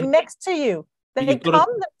 Like next to you. They come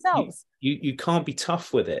themselves. You can't be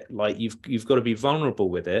tough with it. Like you've got to be vulnerable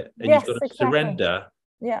with it, and you've got to surrender.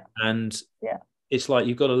 And it's like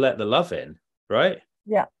you've got to let the love in, right?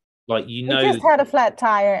 Yeah. Like, we just had a flat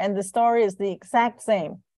tire, and the story is the exact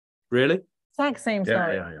same. Really? Exact same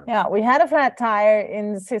story. Yeah, we had a flat tire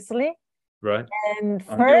in Sicily. Right. And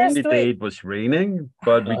on the only day it was raining,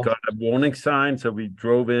 but we got a warning sign, so we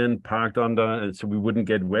drove in, parked under, so we wouldn't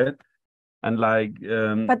get wet. And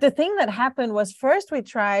but the thing that happened was, first we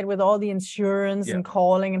tried with all the insurance and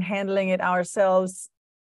calling and handling it ourselves.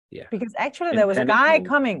 Yeah. Because actually there was a guy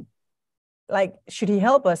coming. Like, should he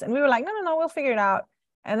help us? And we were like, no, we'll figure it out.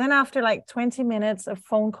 And then after like 20 minutes of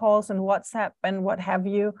phone calls and WhatsApp and what have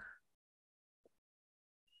you,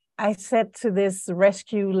 I said to this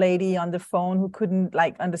rescue lady on the phone who couldn't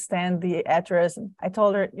understand the address, and I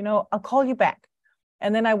told her, I'll call you back.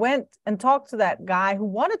 And then I went and talked to that guy who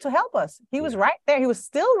wanted to help us. He was right there. He was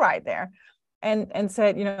still right there. And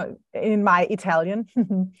said, in my Italian,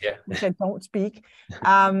 which I don't speak,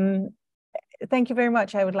 thank you very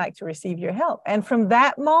much. I would like to receive your help. And from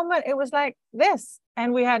that moment, it was like this.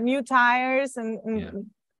 And we had new tires and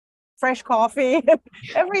fresh coffee,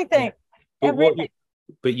 everything.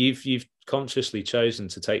 But you've consciously chosen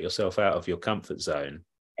to take yourself out of your comfort zone.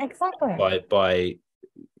 Exactly. By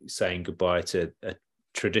saying goodbye to a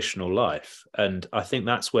traditional life. And I think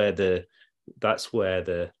that's where the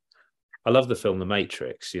I love the film The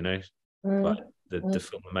Matrix, like the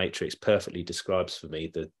film The Matrix perfectly describes for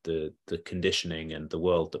me the conditioning and the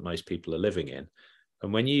world that most people are living in.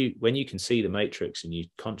 And when you can see the Matrix and you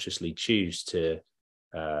consciously choose to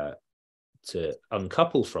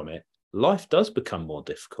uncouple from it, life does become more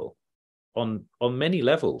difficult on many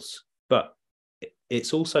levels, but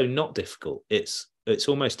it's also not difficult. It's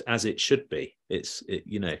almost as it should be.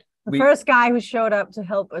 The first guy who showed up to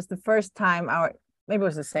help us the first time, maybe it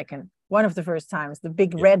was the second, one of the first times, the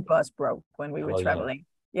big red bus broke when we were traveling.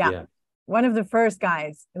 Yeah. One of the first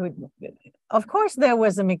guys who, of course, there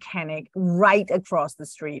was a mechanic right across the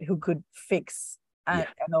street who could fix an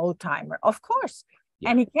old timer, of course.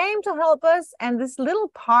 And he came to help us. And this little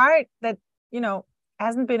part that,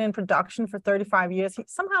 hasn't been in production for 35 years,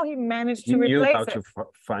 somehow he managed to replace it. To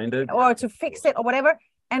find it. Or to fix it or whatever.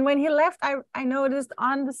 And when he left, I noticed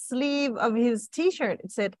on the sleeve of his T-shirt,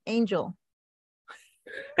 it said Angel.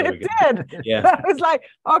 It did. Yeah. I was like,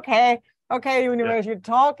 okay, universe, you're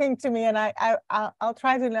talking to me, and I'll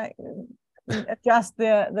try to adjust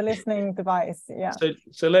the listening device. Yeah.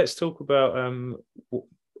 So let's talk about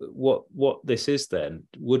what this is then.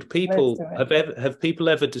 Would people have people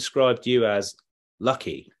ever described you as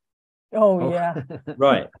lucky? Oh yeah.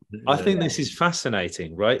 Right. I think this is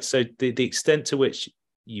fascinating, right? So the extent to which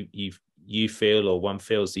you feel, or one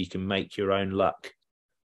feels, that you can make your own luck.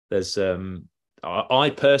 There's I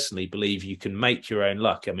personally believe you can make your own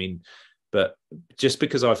luck. I mean, but just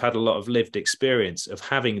because I've had a lot of lived experience of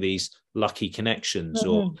having these lucky connections,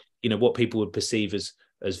 or what people would perceive as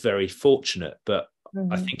very fortunate, but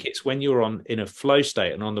I think it's when you're in a flow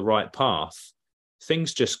state and on the right path,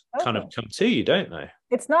 things just kind of come to you, don't they?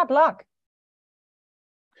 It's not luck.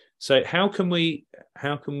 So how can we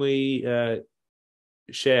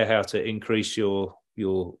share how to increase your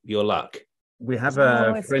luck? We have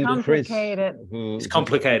a friend, Chris. It's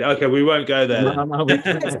complicated. Okay, we won't go there.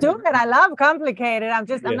 Let's do it. I love complicated. I'm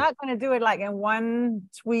not going to do it like in one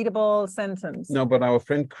tweetable sentence. No, but our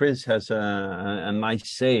friend Chris has a nice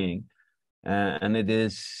saying. and it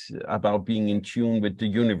is about being in tune with the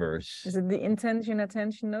universe. Is it the intention,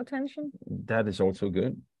 attention, no tension? That is also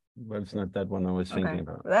good, but it's not that one I was thinking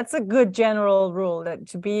about. That's a good general rule, that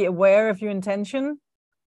to be aware of your intention.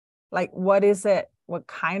 Like, what is it? What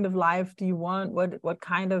kind of life do you want? What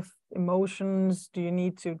kind of emotions do you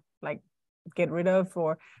need to like get rid of?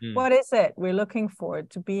 Or what is it we're looking for?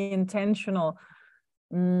 To be intentional,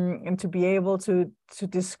 and to be able to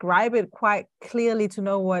describe it quite clearly, to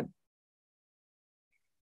know what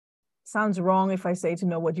sounds wrong if I say to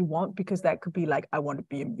know what you want, because that could be like, I want to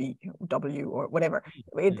be in VW or whatever.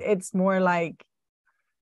 It's more like,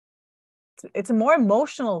 it's a more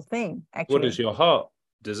emotional thing, actually. What is your heart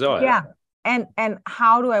desire? Yeah. And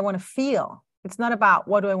how do I want to feel? It's not about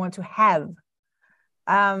what do I want to have.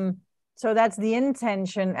 So that's the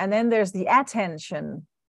intention. And then there's the attention.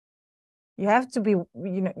 You have to be,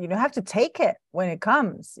 you have to take it when it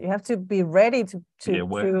comes. You have to be ready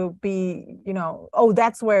to be, oh,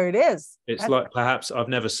 that's where it is. It's like, perhaps I've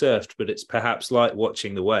never surfed, but it's perhaps like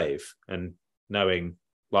watching the wave and knowing,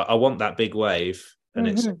 like, I want that big wave, and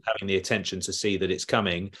it's having the attention to see that it's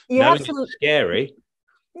coming. Knowing it's scary.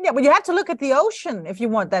 Yeah, but you have to look at the ocean if you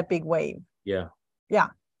want that big wave. Yeah. Yeah.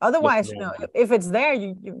 Otherwise, if it's there,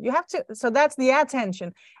 you have to. So that's the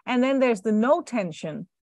attention. And then there's the no tension,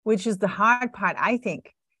 which is the hard part, I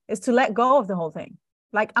think, is to let go of the whole thing.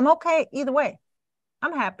 Like, I'm okay either way.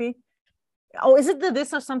 I'm happy. Oh, is it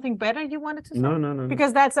this or something better you wanted to say? No.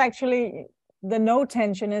 Because that's actually the no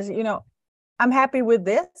tension is, I'm happy with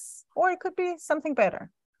this, or it could be something better.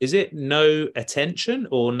 Is it no attention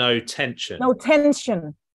or no tension? No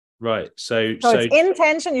tension. Right. So it's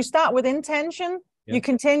intention. You start with intention. Yeah. You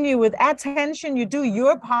continue with attention. You do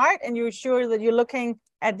your part, and you're sure that you're looking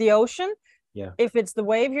at the ocean. Yeah. If it's the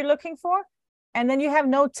wave you're looking for, and then you have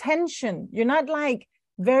no tension. You're not like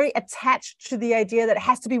very attached to the idea that it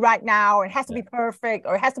has to be right now, or it has to be perfect,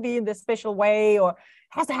 or it has to be in this special way, or it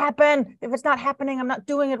has to happen. If it's not happening, I'm not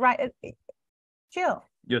doing it right. Chill.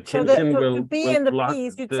 Your tension will be in the block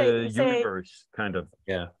peace. You'd the say, universe, kind of.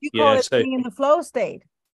 Yeah. You call it being in the flow state.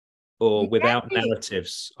 Or without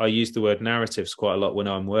narratives. I use the word narratives quite a lot when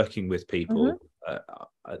I'm working with people.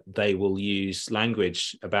 They will use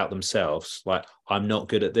language about themselves, like, I'm not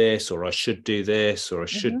good at this, or I should do this, or I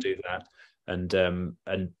should do that.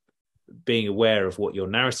 And being aware of what your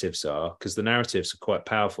narratives are, because the narratives are quite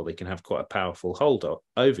powerful. They can have quite a powerful hold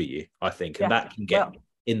over you, I think. And that can get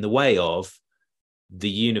in the way of the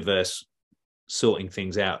universe sorting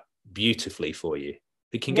things out beautifully for you.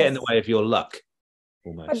 It can get in the way of your luck.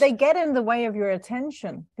 Almost. But they get in the way of your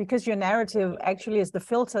attention, because your narrative actually is the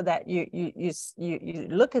filter that you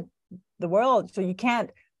look at the world, so you can't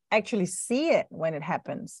actually see it when it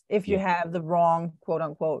happens if you have the wrong, quote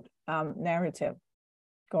unquote, narrative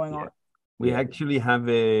going on. We actually have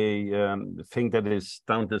a thing that is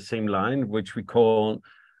down the same line, which we call,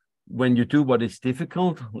 when you do what is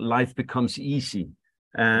difficult, life becomes easy.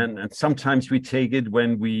 And sometimes we take it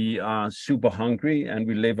when we are super hungry and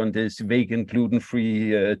we live on this vegan,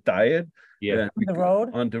 gluten-free diet.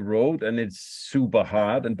 On the road, and it's super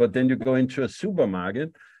hard. But then you go into a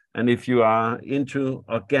supermarket, and if you are into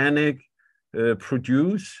organic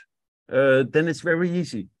produce, then it's very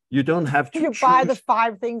easy. You don't have to buy the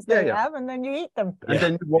 5 things they have, and then you eat them. And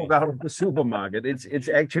then you walk out of the supermarket. It's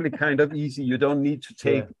actually kind of easy. You don't need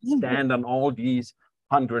to stand on all these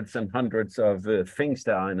hundreds and hundreds of things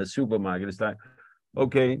that are in a supermarket. It's like,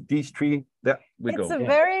 okay, these 3, there we go. It's a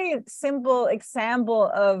very simple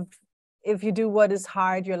example of, if you do what is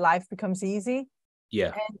hard, your life becomes easy.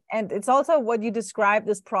 Yeah. And it's also what you describe,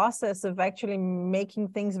 this process of actually making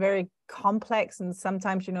things very complex. And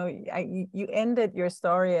sometimes, you ended your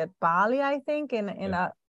story at Bali, I think, in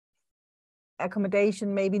a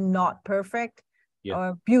accommodation, maybe not perfect.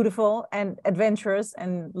 Beautiful and adventurous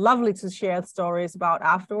and lovely to share stories about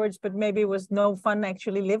afterwards, but maybe it was no fun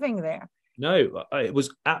actually living there. No, it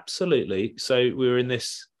was absolutely. So we were in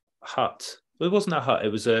this hut. Well, it wasn't a hut.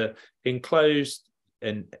 It was a enclosed,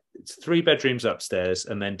 and it's 3 bedrooms upstairs,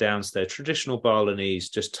 and then downstairs, traditional Balinese,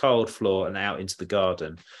 just tiled floor and out into the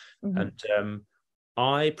garden. And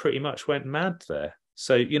I pretty much went mad there.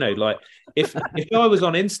 So, like, if I was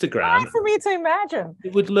on Instagram, hard for me to imagine,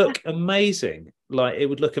 it would look amazing. Like, it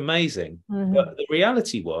would look amazing. But the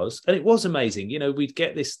reality was, and it was amazing, we'd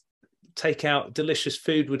get this takeout, delicious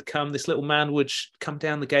food would come. This little man would come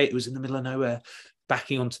down the gate. It was in the middle of nowhere,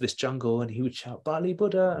 backing onto this jungle, and he would shout Bali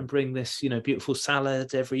Buddha and bring this, beautiful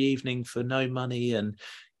salad every evening for no money. And,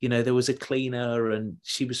 there was a cleaner, and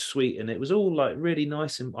she was sweet, and it was all like really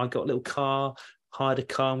nice. And I got a little car, hired a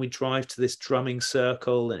car, and we drive to this drumming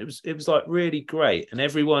circle, and it was like really great. And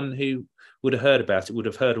everyone who would have heard about it, would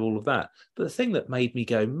have heard all of that. But the thing that made me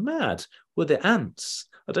go mad were the ants.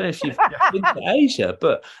 I don't know if you've been to Asia,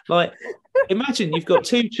 but like, imagine you've got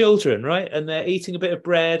 2 children, right? And they're eating a bit of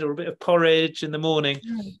bread or a bit of porridge in the morning.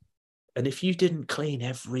 And if you didn't clean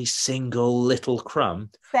every single little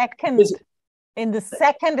crumb, in the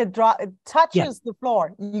second it touches the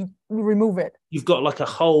floor, you remove it. You've got like a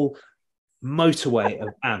whole motorway of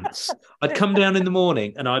ants. I'd come down in the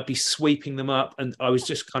morning and I'd be sweeping them up, and I was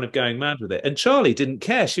just kind of going mad with it. And Charlie didn't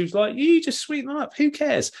care. She was like, "You just sweep them up. Who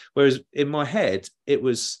cares?" Whereas in my head, it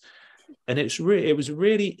was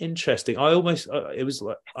really interesting. It was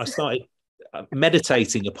like I started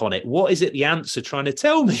meditating upon it. What is it the ants are trying to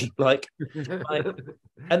tell me? I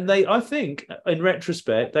think in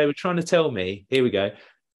retrospect, they were trying to tell me, here we go,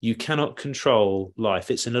 you cannot control life.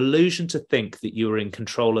 It's an illusion to think that you are in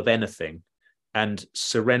control of anything, and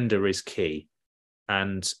surrender is key.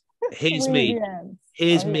 And here's me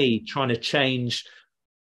trying to change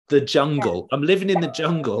the jungle. I'm living in the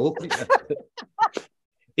jungle.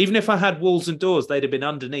 Even if I had walls and doors, they'd have been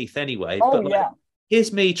underneath anyway.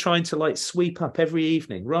 Here's me trying to like sweep up every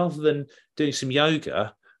evening. Rather than doing some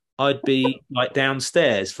yoga, I'd be like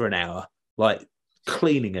downstairs for an hour, like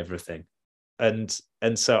cleaning everything. And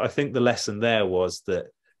so I think the lesson there was that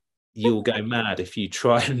you'll go mad if you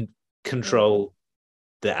try and control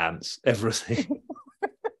the ants, everything.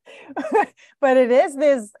 But it is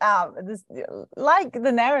this like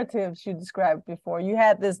the narratives you described before. You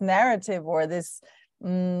had this narrative or this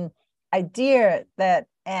idea that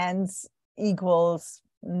ants equals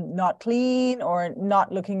not clean or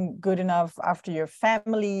not looking good enough after your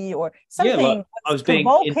family or something. Yeah, like I was being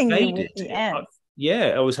invaded.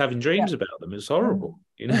 I was having dreams about them. It's horrible,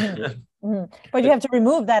 you know. But you have to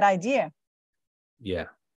remove that idea. Yeah.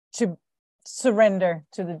 To surrender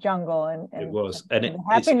to the jungle and it was and the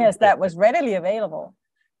happiness that was readily available.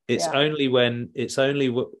 It's only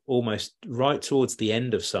almost right towards the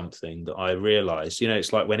end of something that I realized, you know,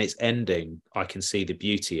 it's like when it's ending, I can see the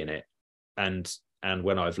beauty in it. And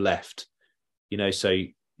when I've left, you know,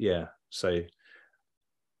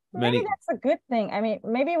 maybe that's a good thing. I mean,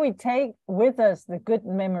 maybe we take with us the good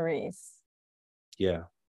memories. Yeah.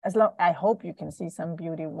 I hope you can see some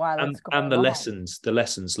beauty while it's going and the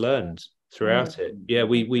lessons learned throughout it. Yeah,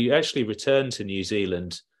 we actually returned to New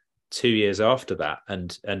Zealand 2 years after that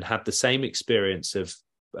and had the same experience of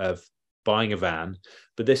buying a van,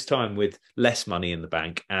 but this time with less money in the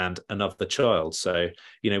bank and another child. So,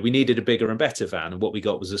 you know, we needed a bigger and better van, and what we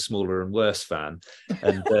got was a smaller and worse van.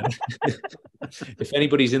 And if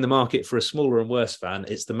anybody's in the market for a smaller and worse van,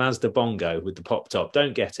 it's the Mazda Bongo with the pop top.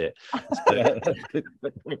 Don't get it.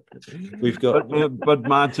 We've got. But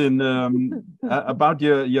Martin, about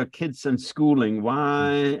your kids and schooling,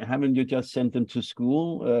 why haven't you just sent them to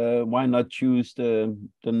school? Why not choose the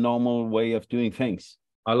normal way of doing things?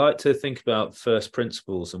 I like to think about first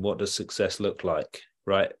principles and what does success look like,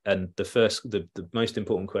 right? And the most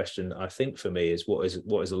important question I think for me is what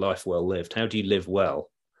is a life well lived? How do you live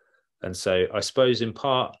well? And so I suppose in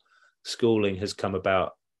part schooling has come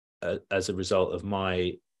about as a result of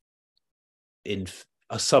my a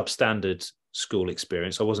substandard school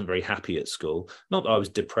experience. I wasn't very happy at school. Not that I was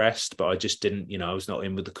depressed, but I just didn't, you know, I was not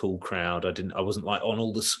in with the cool crowd. I wasn't like on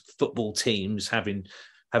all the football teams having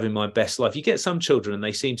my best life. You get some children and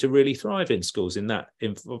they seem to really thrive in schools in that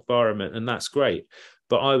environment, and that's great.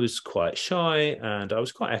 But I was quite shy and I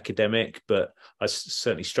was quite academic, but I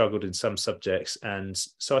certainly struggled in some subjects. And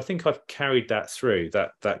so I think I've carried that through,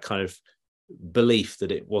 that kind of belief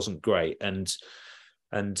that it wasn't great. And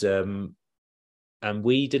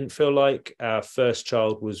we didn't feel like our first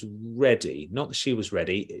child was ready. Not that she was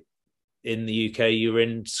ready. In the UK, you were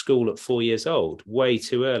in school at 4 years old, way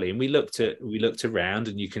too early. And we looked around,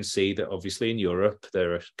 and you can see that obviously in Europe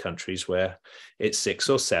there are countries where it's 6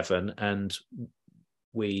 or 7, and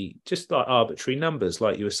we just like arbitrary numbers,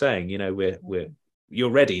 like you were saying. You know,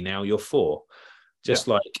 you're ready now. You're 4, just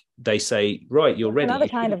like they say, right? You're ready. Another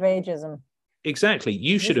kind of ageism. Exactly.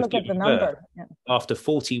 You should have given birth after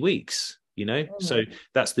 40 weeks. You know, so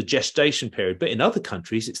that's the gestation period. But in other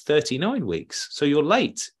countries, it's 39 weeks. So you're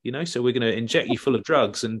late, you know, so we're going to inject you full of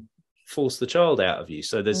drugs and force the child out of you.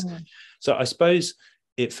 So so I suppose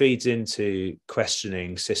it feeds into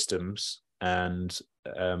questioning systems and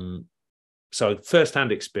so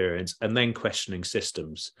first-hand experience and then questioning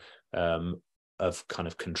systems of kind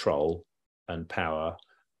of control and power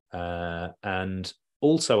and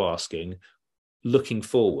also looking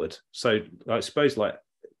forward. So I suppose like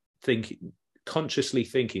consciously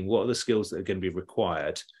thinking what are the skills that are going to be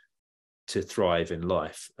required to thrive in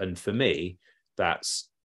life. And for me, that's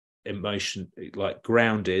emotion, like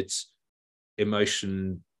grounded,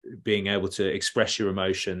 emotion being able to express your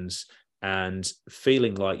emotions and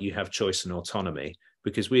feeling like you have choice and autonomy,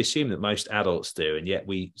 because we assume that most adults do, and yet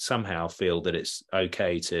we somehow feel that it's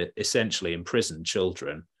okay to essentially imprison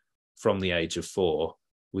children from the age of 4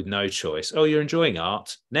 with no choice. Oh, you're enjoying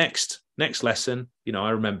art. Next lesson. You know,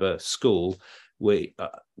 I remember school. We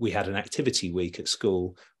had an activity week at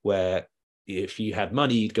school where if you had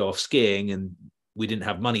money, you'd go off skiing, and we didn't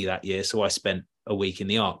have money that year, so I spent a week in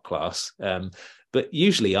the art class. But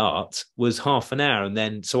usually art was half an hour, and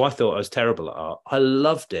then so I thought I was terrible at art. I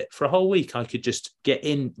loved it. For a whole week I could just get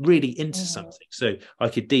really into something, so I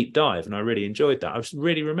could deep dive, and I really enjoyed that. I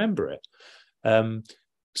really remember it.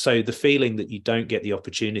 So the feeling that you don't get the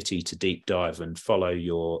opportunity to deep dive and follow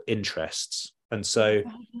your interests, and so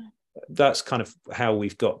that's kind of how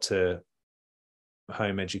we've got to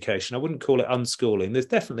home education. I wouldn't call it unschooling. There's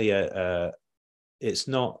definitely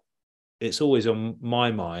it's always on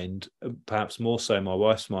my mind, perhaps more so my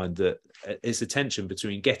wife's mind, that it's a tension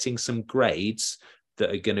between getting some grades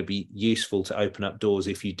that are going to be useful to open up doors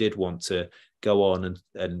if you did want to go on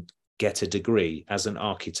and get a degree as an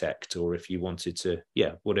architect, or if you wanted to,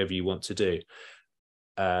 whatever you want to do.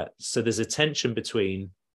 So there's a tension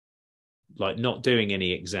between like not doing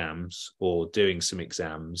any exams or doing some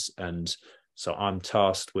exams. And so I'm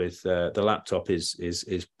tasked with the laptop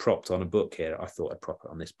is propped on a book here. I thought I'd prop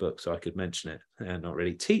it on this book so I could mention it. Not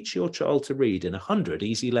really. Teach Your Child to Read in 100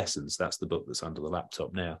 Easy Lessons. That's the book that's under the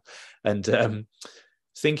laptop now. And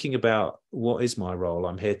thinking about what is my role,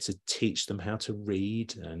 I'm here to teach them how to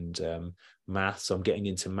read, and maths. I'm getting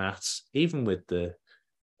into maths, even with the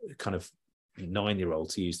kind of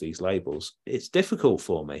 9-year-old, to use these labels. It's difficult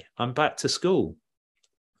for me. I'm back to school.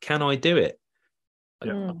 Can I do it? I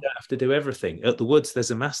don't have to do everything. At the Woods, there's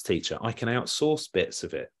a maths teacher. I can outsource bits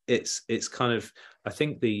of it. It's kind of, I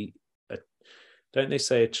think don't they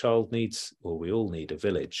say a child needs, or we all need a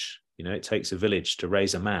village? You know, it takes a village to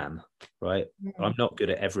raise a man, right? I'm not good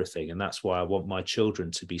at everything. And that's why I want my children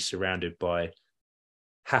to be surrounded by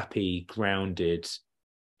happy, grounded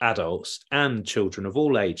adults and children of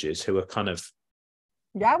all ages who are kind of,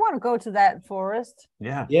 I want to go to that forest.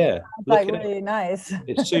 Yeah. Sounds like really nice.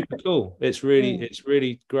 It's super cool. It's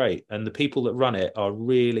really great. And the people that run it are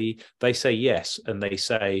really, they say yes. And they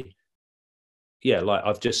say, like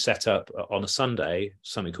I've just set up on a Sunday,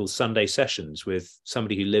 something called Sunday Sessions with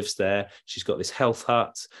somebody who lives there. She's got this health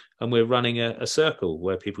hut, and we're running a circle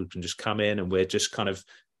where people can just come in, and we're just kind of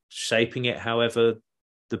shaping it however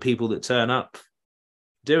the people that turn up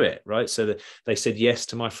do it, right? So that they said yes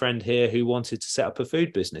to my friend here who wanted to set up a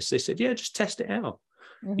food business. They said, just test it out,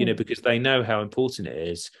 you know, because they know how important it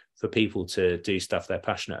is for people to do stuff they're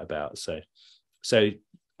passionate about. So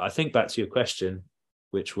I think back to your question,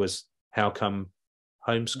 which was how come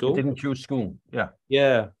homeschool? You didn't choose school. Yeah.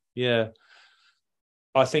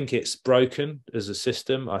 I think it's broken as a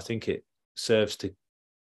system. I think it serves the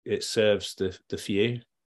few,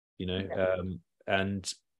 you know,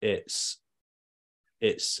 and it's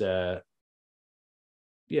a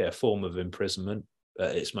form of imprisonment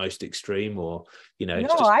at its most extreme, or, you know.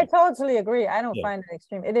 No, I totally agree. I don't find it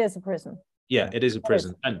extreme. It is a prison. Yeah, it is a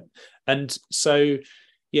prison. And so,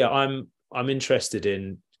 I'm interested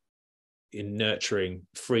in nurturing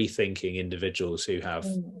free thinking individuals who have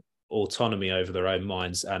autonomy over their own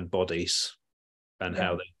minds and bodies and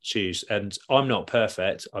how they choose. And I'm not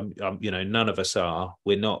perfect. I'm you know, none of us are.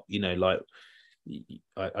 We're not, you know, like,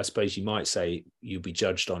 I suppose you might say you'll be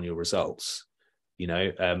judged on your results, you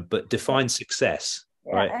know, but define success,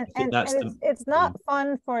 right? And it's not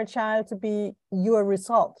fun for a child to be your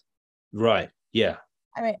result. Right. Yeah.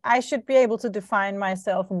 I mean, I should be able to define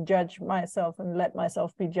myself and judge myself and let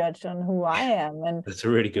myself be judged on who I am, and that's a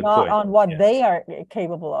really good not point. On what they are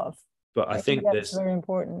capable of. But I think that's very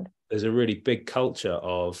important. There's a really big culture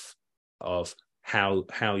of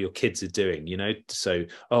how your kids are doing, you know. So,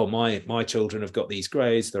 my children have got these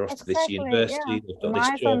grades, they're off to this university, they've got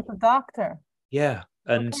my this job. son's a doctor.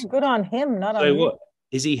 And good on him, not on so me. what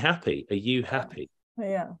is he happy? Are you happy?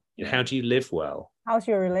 How do you live well? How's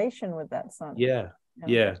your relation with that son? Can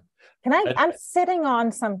I'm sitting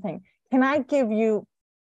on something. Can I give you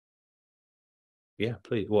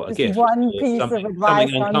please, what, a gift? One piece of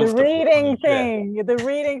advice on the reading thing. The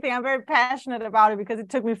reading thing. I'm very passionate about it because it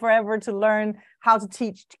took me forever to learn how to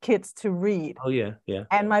teach kids to read.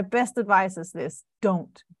 And my best advice is this: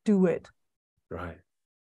 don't do it. Right.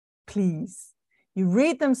 Please. You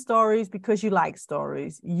read them stories because you like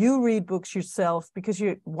stories. You read books yourself because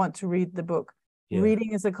you want to read the book.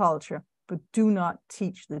 Reading is a culture, but do not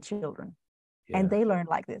teach the children. And they learn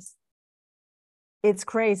like this. It's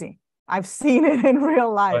crazy. I've seen it in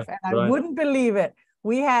real life, and I wouldn't believe it.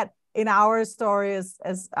 We had in our story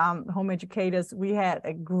as home educators, we had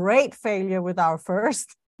a great failure with our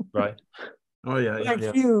first. Right. Oh yeah,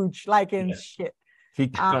 Like huge, like in shit. He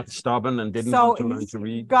got stubborn and didn't so want to learn to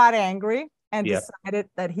read. Got angry and decided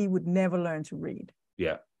that he would never learn to read.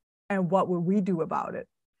 Yeah. And what would we do about it?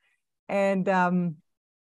 And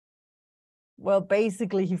well,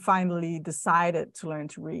 basically, he finally decided to learn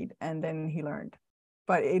to read, and then he learned.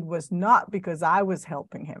 But it was not because I was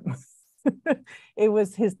helping him. It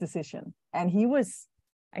was his decision. And he was,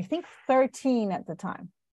 I think, 13 at the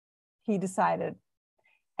time. He decided.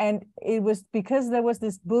 And it was because there was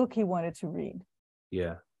this book he wanted to read.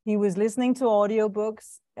 Yeah. He was listening to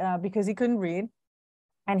audiobooks because he couldn't read,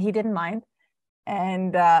 and he didn't mind.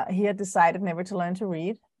 And he had decided never to learn to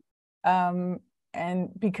read. And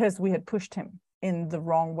because we had pushed him in the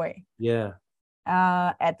wrong way. Yeah.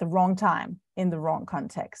 At the wrong time, in the wrong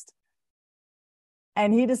context.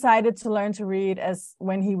 And he decided to learn to read as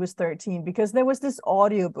when he was 13, because there was this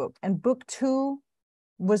audiobook, and book 2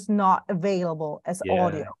 was not available as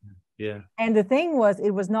audio. Yeah. And the thing was,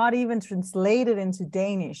 it was not even translated into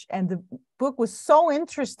Danish. And the book was so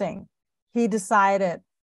interesting. He decided,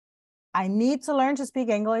 I need to learn to speak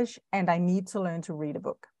English, and I need to learn to read a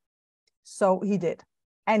book. So he did.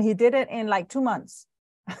 And he did it in like 2 months.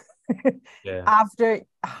 After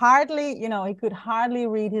hardly, he could hardly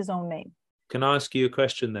read his own name. Can I ask you a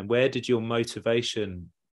question then? Where did your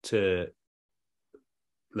motivation to,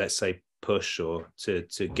 let's say, push or to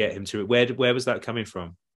get him to, where was that coming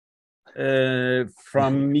from?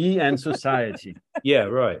 From me and society. Yeah,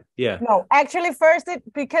 right. Yeah. No, actually, first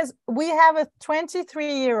because we have a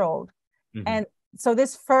 23-year-old, and so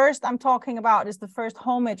this first I'm talking about is the first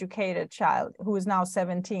home educated child who is now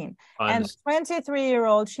 17. And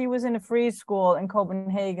 23-year-old, she was in a free school in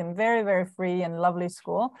Copenhagen, very, very free and lovely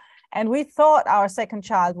school. And we thought our second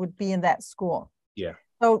child would be in that school. Yeah.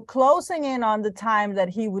 So closing in on the time that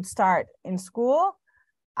he would start in school,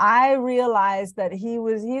 I realized that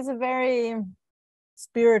he's a very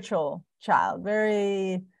spiritual child,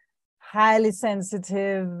 very highly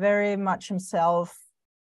sensitive, very much himself.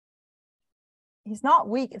 He's not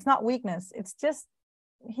weak. It's not weakness. It's just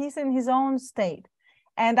he's in his own state.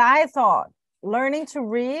 And I thought learning to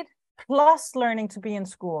read plus learning to be in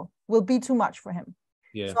school will be too much for him.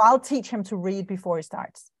 Yeah. So I'll teach him to read before he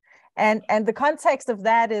starts. And the context of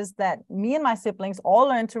that is that me and my siblings all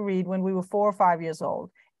learned to read when we were 4 or 5 years old.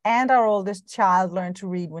 And our oldest child learned to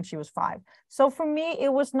read when she was 5. So for me,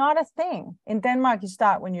 it was not a thing. In Denmark, you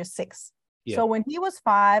start when you're 6. Yeah. So when he was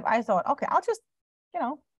 5, I thought, okay, I'll just,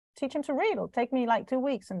 teach him to read. It'll take me like 2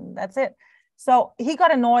 weeks and that's it. So he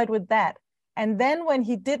got annoyed with that. And then when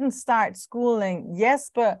he didn't start schooling,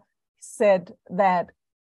 Jesper said that,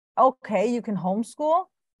 okay, you can homeschool,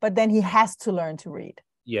 but then he has to learn to read.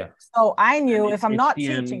 Yeah. So I knew if I'm not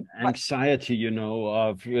teaching, anxiety,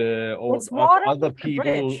 of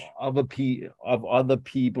other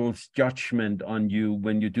people's judgment on you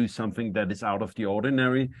when you do something that is out of the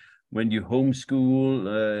ordinary. When you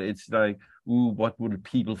homeschool, it's like, ooh, what would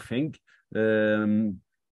people think?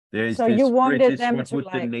 There's so you wanted them what to would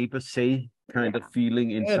the neighbor say kind of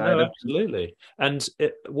feeling inside. Yeah, no, absolutely. And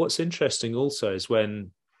what's interesting also is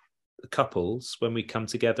when couples, when we come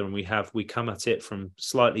together and we come at it from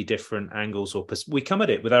slightly different angles, or we come at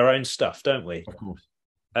it with our own stuff, don't we? Of course.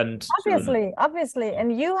 And obviously,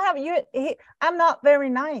 and I'm not very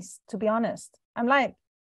nice, to be honest. I'm like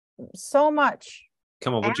so much.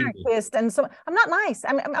 Come on, what do you mean? And so I'm not nice.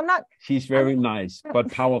 I'm not. She's very nice,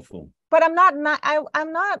 but powerful. But I'm not.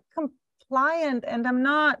 I'm not compliant, and I'm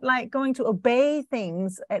not like going to obey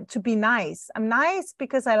things to be nice. I'm nice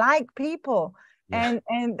because I like people. Yeah.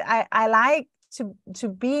 And I like to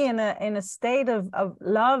be in a state of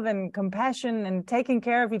love and compassion and taking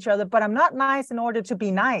care of each other, but I'm not nice in order to be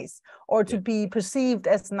nice or to be perceived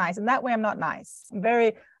as nice. And that way I'm not nice.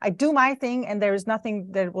 I do my thing, and there is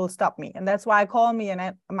nothing that will stop me. And that's why I call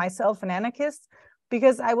myself an anarchist,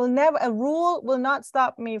 because a rule will not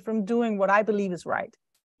stop me from doing what I believe is right.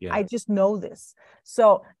 Yeah. I just know this.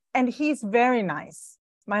 So, and he's very nice.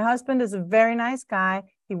 My husband is a very nice guy.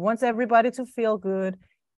 He wants everybody to feel good.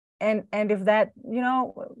 And if that,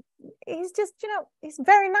 he's just, he's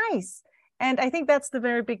very nice. And I think that's the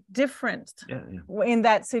very big difference in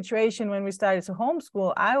that situation. When we started to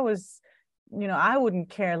homeschool, I was, I wouldn't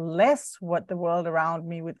care less what the world around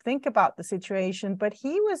me would think about the situation, but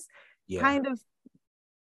he was kind of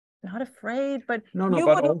not afraid, but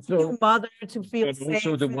but also mother to feel but safe.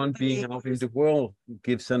 Also the one being out in the world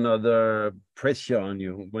gives another pressure on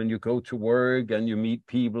you when you go to work and you meet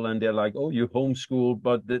people and they're like, oh, you homeschool,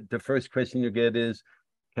 but the first question you get is,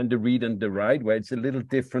 can the read and the write, where it's a little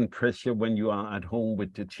different pressure when you are at home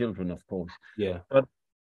with the children, of course. Yeah. But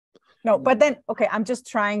no, but then, okay, I'm just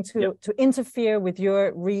trying to interfere with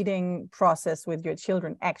your reading process with your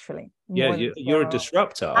children, actually. Yeah, you're a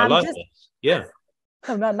disruptor. I like this. Yeah.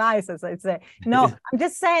 I'm not nice, as I say. No, I'm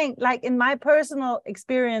just saying, like, in my personal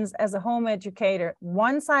experience as a home educator,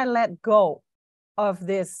 once I let go of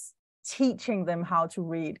this teaching them how to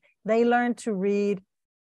read, they learn to read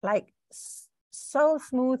like so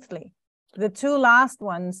smoothly. The two last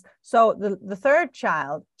ones, so the third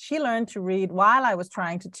child, she learned to read while I was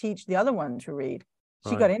trying to teach the other one to read.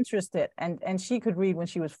 She got interested, and she could read when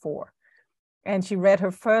she was 4. And she read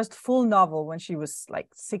her first full novel when she was like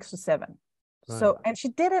 6 or 7. So, and she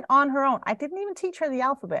did it on her own. I didn't even teach her the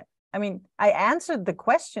alphabet. I mean, I answered the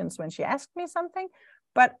questions when she asked me something,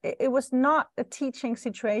 but it was not a teaching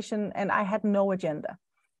situation, and I had no agenda.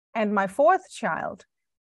 And my 4th child,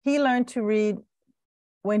 he learned to read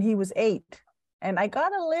when he was 8. And I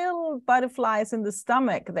got a little butterflies in the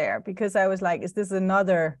stomach there, because I was like, is this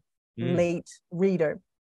another late reader?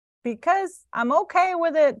 Because I'm okay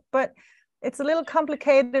with it, but it's a little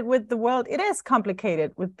complicated with the world. It is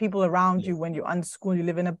complicated with people around you when you're on school, you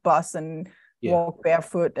live in a bus and walk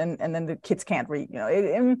barefoot, and then the kids can't read. You know,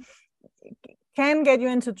 it can get you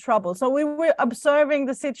into trouble. So we were observing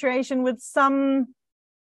the situation with some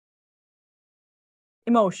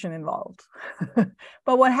emotion involved.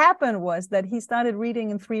 But what happened was that he started reading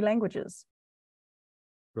in 3 languages.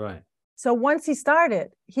 Right. So once he started,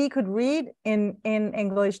 he could read in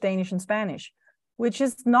English, Danish, and Spanish, which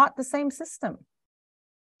is not the same system.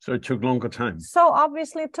 So it took longer time. So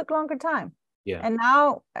obviously it took longer time. Yeah. And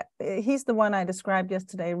now he's the one I described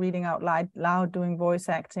yesterday, reading out loud, doing voice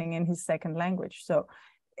acting in his 2nd language. So,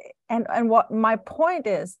 and what my point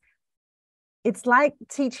is, it's like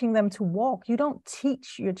teaching them to walk. You don't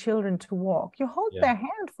teach your children to walk. You hold their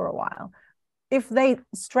hand for a while. If they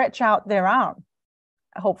stretch out their arm,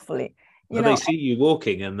 hopefully. But they see you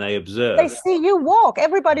walking and they observe. They see you walk.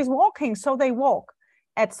 Everybody's walking, so they walk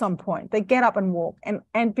at some point. They get up and walk.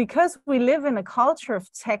 And because we live in a culture of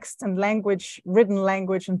text and language, written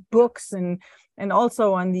language and books, and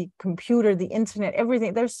also on the computer, the internet,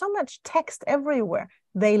 everything, there's so much text everywhere.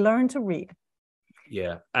 They learn to read.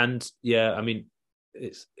 Yeah. And I mean,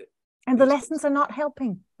 and the lessons are not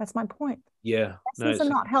helping. That's my point. Yeah. Lessons are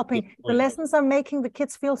not helping. The lessons are making the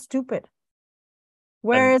kids feel stupid.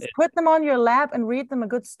 Whereas put them on your lap and read them a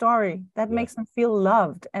good story. That makes them feel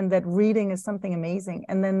loved, and that reading is something amazing.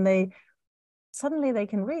 And then they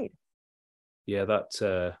can read. Yeah,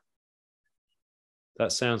 that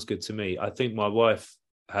sounds good to me. I think my wife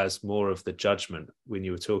has more of the judgment. When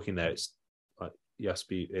you were talking there, it's like,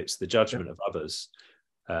 it's the judgment of others.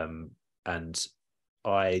 And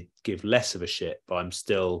I give less of a shit, but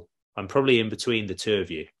I'm probably in between the two of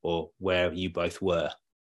you, or where you both were.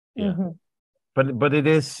 Yeah. Mm-hmm. But it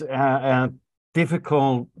is a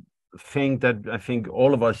difficult thing that I think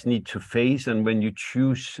all of us need to face. And when you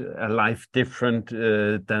choose a life different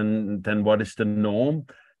than what is the norm,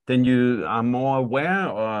 then you are more aware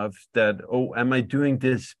of that. Oh, am I doing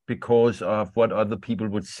this because of what other people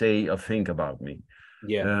would say or think about me?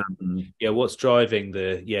 Yeah. What's driving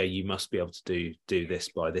you must be able to do this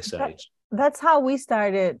by this age. That's how we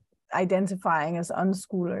started identifying as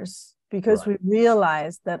unschoolers, because we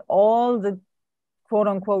realized that all the quote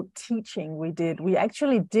unquote teaching we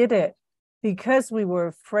actually did it because we were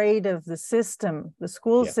afraid of the system, the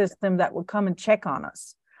school system that would come and check on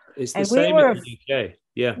us. It's the same in the UK.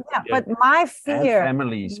 Yeah. But my fear,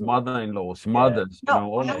 families, mother-in-laws, mothers.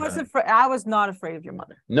 No, I was not afraid of your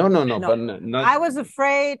mother. No. But not... I was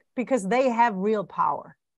afraid because they have real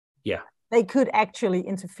power. Yeah. They could actually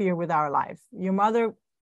interfere with our life. Your mother,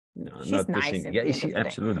 she's nice.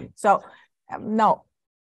 Absolutely. So, no.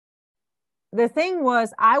 The thing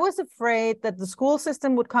was, I was afraid that the school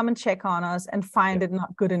system would come and check on us and find it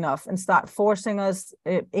not good enough and start forcing us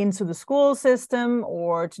into the school system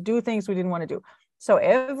or to do things we didn't want to do. So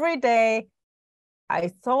every day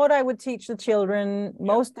I thought I would teach the children.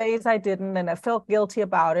 Most days I didn't, and I felt guilty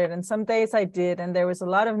about it. And some days I did, and there was a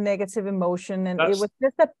lot of negative emotion, and it was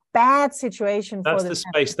just a bad situation. That's the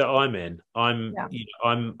space that I'm in.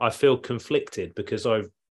 I feel conflicted because I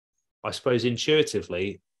suppose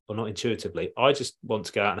intuitively, or not intuitively, I just want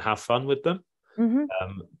to go out and have fun with them. Mm-hmm.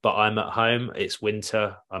 But I'm at home, it's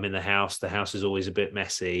winter, I'm in the house is always a bit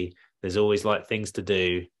messy, there's always like things to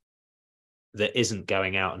do that isn't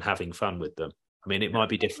going out and having fun with them. I mean, it might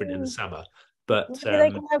be different in the summer, but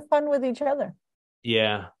they can have fun with each other. They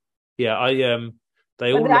all I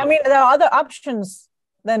mean, there are other options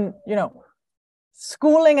than,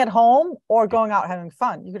 schooling at home or going out having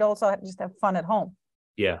fun. You could also just have fun at home.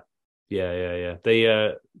 Yeah.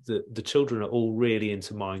 The children are all really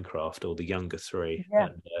into Minecraft, or the younger three. Yeah.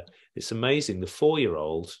 And it's amazing. The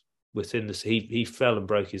 4-year-old within this, he fell and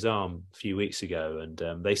broke his arm a few weeks ago,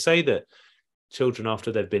 and they say that children,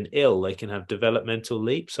 after they've been ill, they can have developmental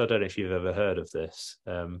leaps. I don't know if you've ever heard of this.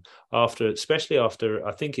 Especially after,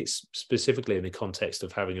 I think it's specifically in the context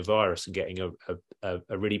of having a virus and getting a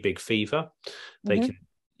really big fever, they can,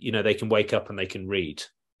 they can wake up and they can read.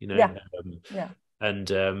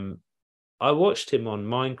 And I watched him on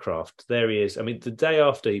Minecraft. There he is. I mean, the day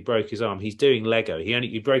after he broke his arm, he's doing Lego.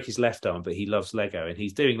 He broke his left arm, but he loves Lego, and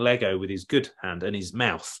he's doing Lego with his good hand and his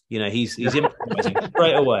mouth. He's improvising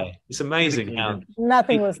straight away. It's amazing how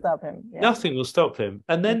nothing will stop him. Yeah. Nothing will stop him.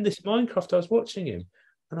 And then this Minecraft, I was watching him,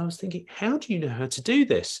 and I was thinking, how do you know how to do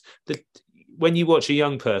this? When you watch a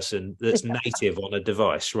young person that's native on a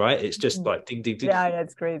device, right? It's just like ding, ding, ding. Yeah,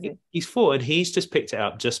 it's crazy. He's 4, and he's just picked it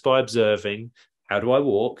up just by observing. How do I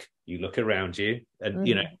walk? You look around you, and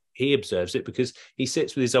he observes it because he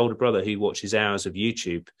sits with his older brother who watches hours of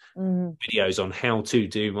YouTube videos on how to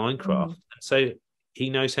do Minecraft. And so he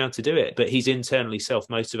knows how to do it, but he's internally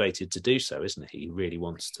self-motivated to do so, isn't he? He really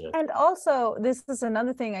wants to. And also, this is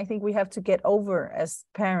another thing I think we have to get over as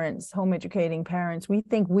parents, home educating parents. We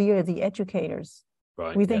think we are the educators.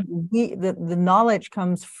 Right, we think the knowledge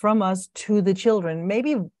comes from us to the children,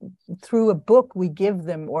 maybe through a book we give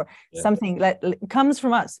them or something that comes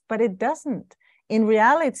from us, but it doesn't. In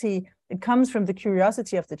reality, it comes from the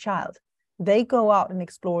curiosity of the child. They go out and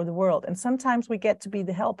explore the world, and sometimes we get to be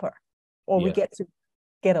the helper, or we get to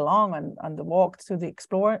get along on the walk to the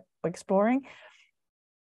exploring.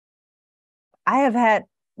 We have had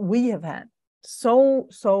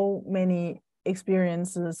so many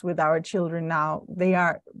experiences with our children now. They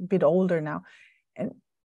are a bit older now, and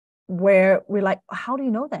where we're like, how do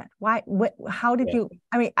you know that? How did you?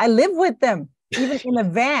 I mean, I live with them even in a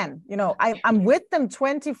van, I'm with them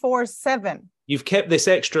 24/7. You've kept this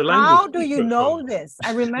extra language. How do you know this?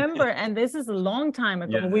 I remember, and this is a long time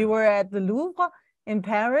ago, we were at the Louvre in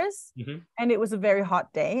Paris, and it was a very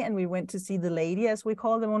hot day, and we went to see the lady, as we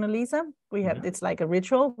call the Mona Lisa. It's like a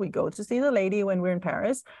ritual. We go to see the lady when we're in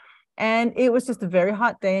Paris. And it was just a very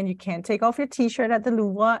hot day, and you can't take off your t-shirt at the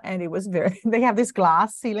Louvre. And it was they have this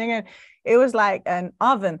glass ceiling, and it was like an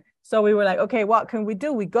oven. So we were like, okay, what can we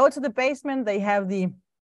do? We go to the basement. They have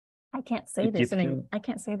I can't say this in English.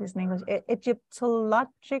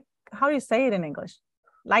 Egyptologic. How do you say it in English?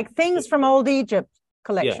 Like things from old Egypt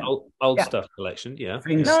collection. Yeah, old stuff collection. Yeah.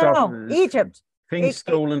 No, Egypt. Things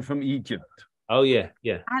stolen from Egypt. Oh yeah.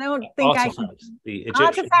 I don't think artifacts. The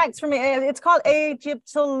artifacts from it. It's called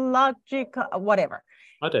Egyptological, whatever.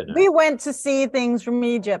 I don't know. We went to see things from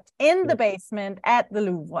Egypt in the basement at the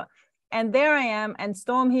Louvre, and there I am. And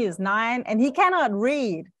Storm, he is 9, and he cannot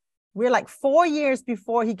read. We're like 4 years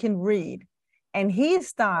before he can read, and he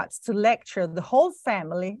starts to lecture the whole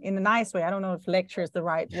family in a nice way. I don't know if lecture is the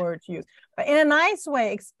right word to use, but in a nice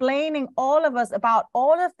way, explaining all of us about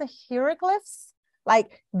all of the hieroglyphs.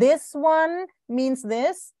 Like this one means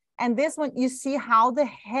this, and this one, you see how the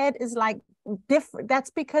head is like different.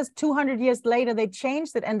 That's because 200 years later, they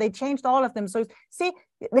changed it, and they changed all of them. So see,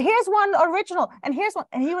 here's one original, and here's one.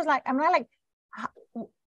 And he was like, I'm not like,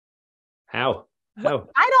 how?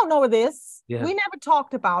 I don't know this. Yeah. We never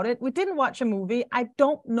talked about it. We didn't watch a movie. I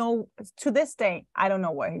don't know, to this day, I don't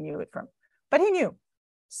know where he knew it from, but he knew.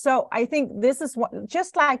 So I think this is what,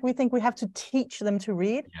 just like we think we have to teach them to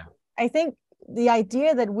read, I think the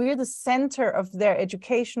idea that we're the center of their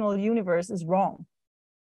educational universe is wrong.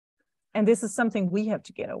 And this is something we have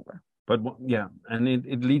to get over. But and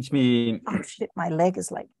it leads me... Oh shit, my leg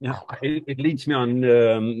is like... Yeah, it leads me on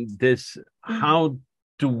this. How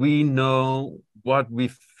do we know what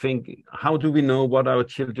we think? How do we know what our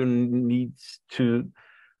children needs to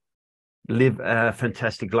live a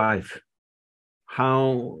fantastic life?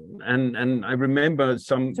 How and I remember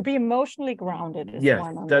to be emotionally grounded is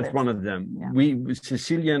one of them.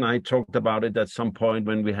 Cecilia and I talked about it at some point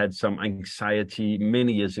when we had some anxiety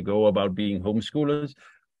many years ago about being homeschoolers,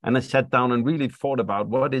 and I sat down and really thought about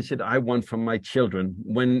what is it I want from my children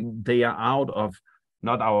when they are out of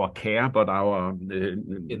not our care but our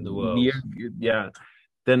in the world.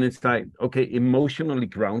 Then it's like, okay, emotionally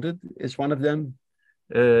grounded is one of them,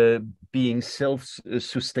 being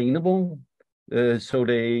self-sustainable. So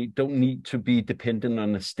they don't need to be dependent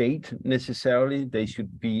on the state necessarily. They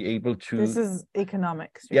should be able to... This is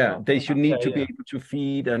economics. They should need to be able to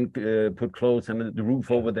feed and put clothes and the roof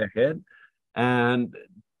over their head. And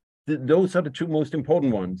those are the two most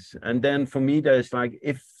important ones. And then for me, there's like,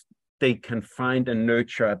 if they can find and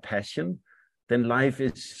nurture a passion, then life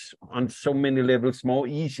is on so many levels more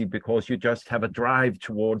easy because you just have a drive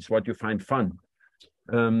towards what you find fun.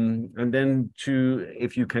 And then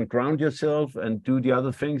if you can ground yourself and do the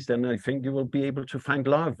other things, then I think you will be able to find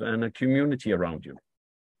love and a community around you.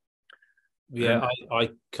 Yeah,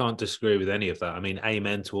 I can't disagree with any of that. I mean,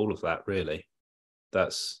 amen to all of that, really.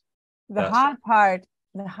 That's hard part.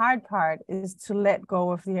 The hard part is to let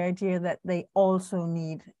go of the idea that they also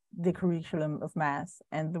need the curriculum of math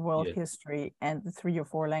and the world history and the 3 or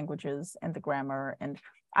 4 languages and the grammar. And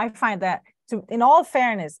I find that, in all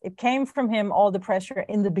fairness, it came from him, all the pressure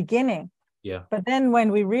in the beginning. Yeah. But then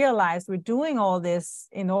when we realized we're doing all this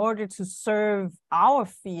in order to serve our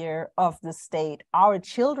fear of the state, our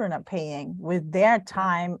children are paying with their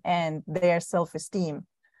time and their self-esteem.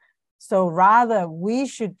 So rather, we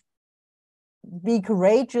should be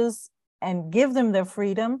courageous and give them their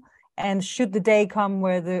freedom. And should the day come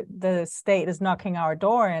where the state is knocking our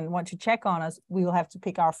door and want to check on us, we will have to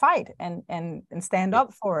pick our fight and stand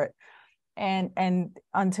up for it. And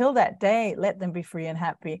until that day, let them be free and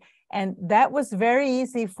happy. And that was very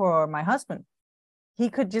easy for my husband. He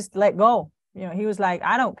could just let go. You know, he was like,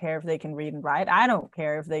 I don't care if they can read and write. I don't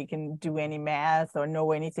care if they can do any math or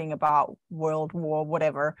know anything about World War,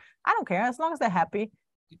 whatever. I don't care, as long as they're happy.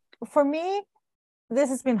 For me, this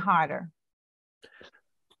has been harder.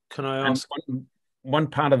 Can I ask one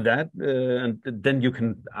part of that, and then you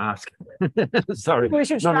can ask. Sorry. We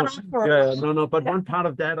should no. But one part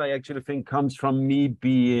of that I actually think comes from me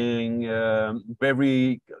being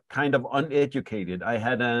very kind of uneducated. I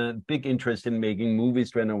had a big interest in making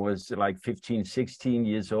movies when I was like 15, 16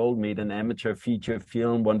 years old, made an amateur feature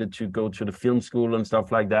film, wanted to go to the film school and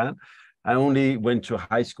stuff like that. I only went to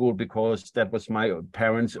high school because that was my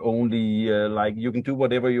parents' only, like, you can do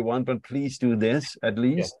whatever you want, but please do this at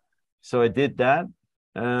least. Yeah. So I did that.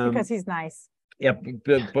 Because he's nice. Yeah,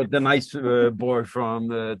 but the nice boy from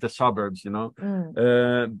the suburbs, you know.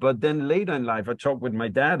 But then later in life, I talked with my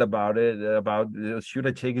dad about it, about should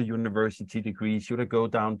I take a university degree? Should I go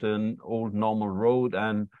down the old normal road?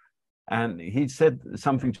 And he said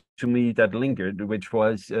something to me that lingered, which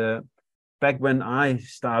was, back when I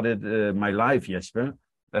started my life, Jesper,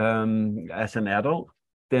 as an adult,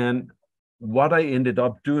 then what I ended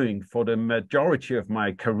up doing for the majority of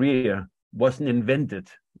my career wasn't invented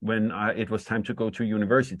when it was time to go to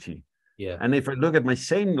university. Yeah. And if I look at my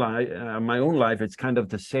same life, my own life, it's kind of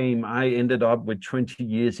the same. I ended up with 20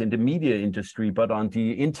 years in the media industry, but on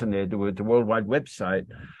the internet with the World Wide Website.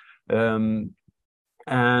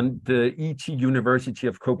 And the ET University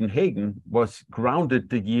of Copenhagen was grounded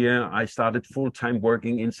the year I started full-time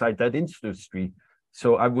working inside that industry.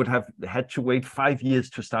 So I would have had to wait 5 years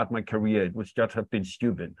to start my career. It would just have been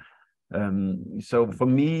stupid. So for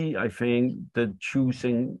me, I think that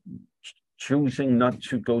choosing not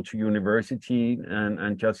to go to university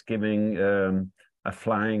and just giving a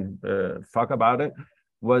flying fuck about it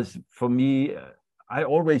was, for me, I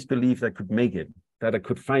always believed I could make it, that I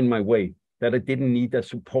could find my way, that I didn't need a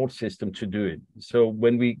support system to do it. So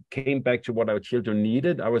when we came back to what our children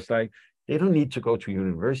needed, I was like, they don't need to go to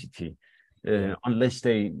university unless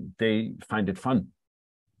they find it fun.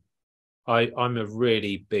 I'm a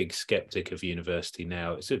really big skeptic of university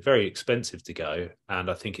now. It's very expensive to go, and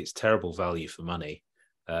I think it's terrible value for money.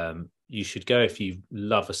 You should go if you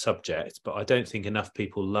love a subject, but I don't think enough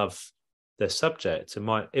people love their subject.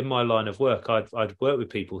 In my line of work, I'd work with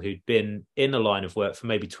people who'd been in a line of work for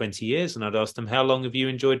maybe 20 years, and I'd ask them, how long have you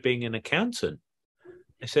enjoyed being an accountant?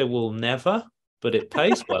 They said, well, never, but it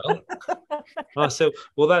pays well. I said,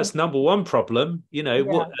 well, that's number one problem, you know.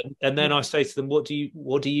 Yeah. And then I say to them, what are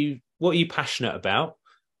you passionate about?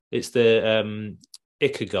 It's the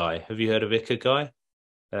Ikigai. Have you heard of Ikigai?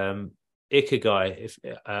 Ikigai, Ikagai.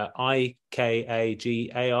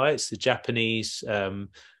 It's the Japanese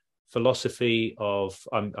philosophy of,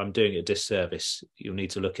 I'm doing it a disservice, you'll need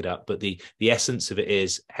to look it up, but the essence of it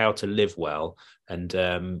is how to live well. And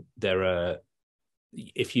there are,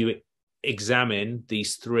 if you examine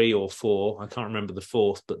these 3 or 4, I can't remember the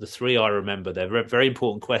 4th, but the 3 I remember, they're very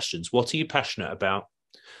important questions. What are you passionate about?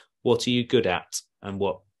 What are you good at? And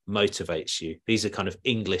what motivates you? These are kind of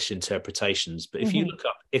English interpretations, but if you look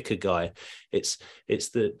up Ikigai, it's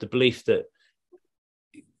the belief that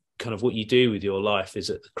kind of what you do with your life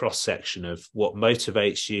is at the cross section of what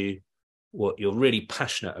motivates you, what you're really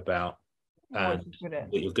passionate about, and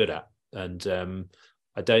what you're good at. And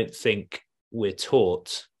I don't think we're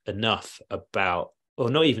taught enough about, or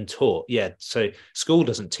not even taught. Yeah. So school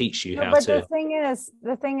doesn't teach you how to.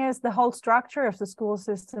 The thing is, the whole structure of the school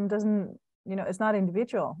system doesn't, you know, it's not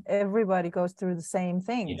individual. Everybody goes through the same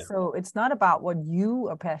thing. Yeah. So it's not about what you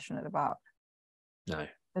are passionate about. No.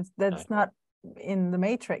 That's not in the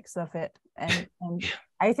matrix of it. And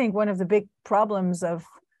I think one of the big problems of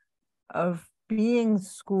being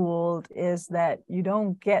schooled is that you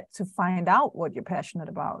don't get to find out what you're passionate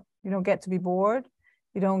about. You don't get to be bored.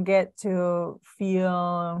 You don't get to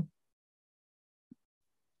feel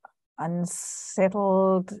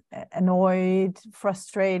unsettled, annoyed,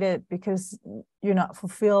 frustrated because you're not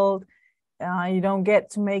fulfilled. You don't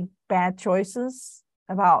get to make bad choices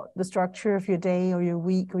about the structure of your day or your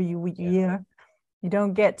week or your year. You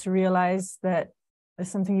don't get to realize that there's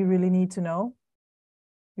something you really need to know.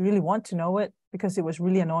 You really want to know it because it was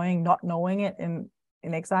really annoying not knowing it in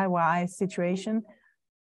X, Y situation.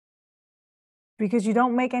 Because you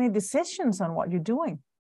don't make any decisions on what you're doing.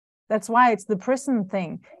 That's why it's the prison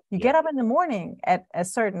thing. You get up in the morning at a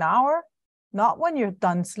certain hour, not when you're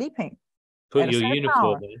done sleeping. Put your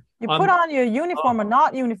uniform in. You put on your uniform or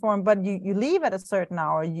not uniform, but you leave at a certain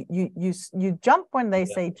hour. You jump when they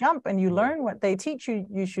say jump, and you learn what they teach you.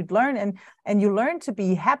 You should learn, and you learn to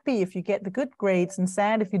be happy if you get the good grades and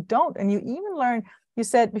sad if you don't. And you even learn. You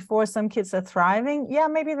said before some kids are thriving. Yeah,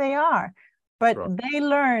 maybe they are, but they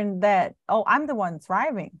learn that, oh, I'm the one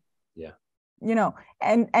thriving. Yeah. You know,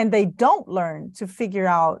 and they don't learn to figure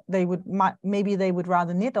out maybe they would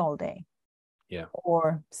rather knit all day. Yeah.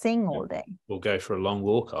 Or sing all day. We'll go for a long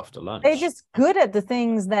walk after lunch. They're just good at the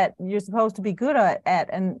things that you're supposed to be good at,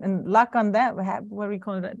 and luck on that. What do we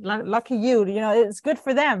call it? Lucky you. You know, it's good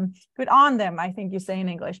for them. Good on them, I think you say in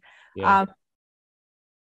English. Yeah.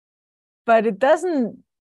 But it doesn't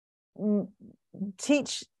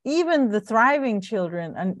teach even the thriving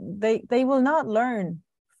children, and they will not learn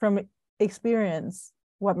from experience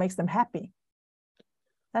what makes them happy.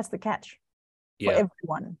 That's the catch. For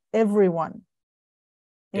everyone.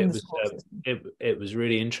 It was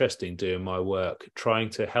really interesting doing my work, trying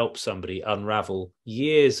to help somebody unravel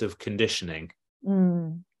years of conditioning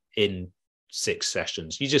in 6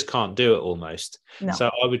 sessions. You just can't do it almost. No. So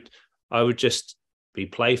I would just be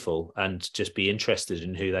playful and just be interested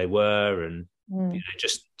in who they were, and you know,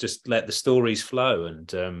 just let the stories flow.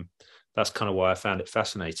 And that's kind of why I found it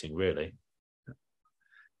fascinating, really.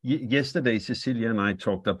 Yesterday, Cecilia and I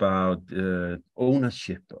talked about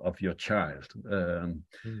ownership of your child,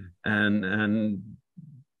 and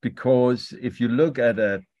because if you look at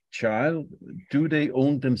a child, do they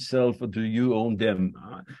own themselves or do you own them?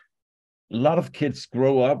 A lot of kids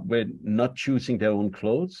grow up with not choosing their own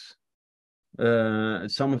clothes.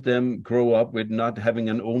 Some of them grow up with not having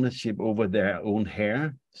an ownership over their own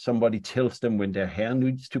hair. Somebody tells them when their hair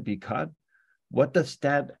needs to be cut. What does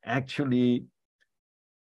that actually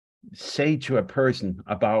say to a person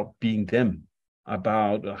about being them,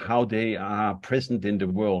 about how they are present in the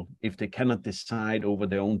world, if they cannot decide over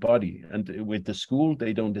their own body? And with the school,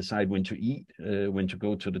 they don't decide when to eat, when to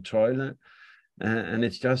go to the toilet. And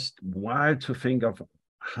it's just wild to think of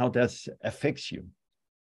how that affects you.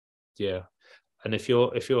 Yeah. And if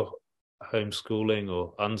you're homeschooling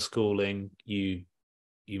or unschooling, you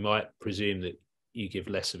might presume that you give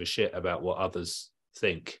less of a shit about what others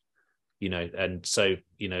think. You know, and so,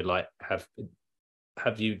 you know, like have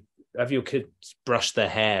your kids brushed their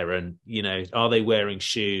hair, and, you know, are they wearing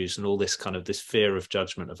shoes, and all this kind of this fear of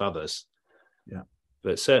judgment of others. Yeah.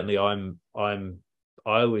 But certainly I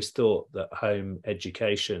always thought that home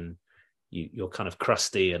education, you're kind of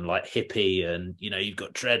crusty and like hippie, and, you know, you've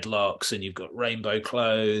got dreadlocks and you've got rainbow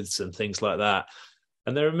clothes and things like that.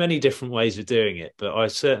 And there are many different ways of doing it. But I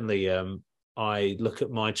certainly, I look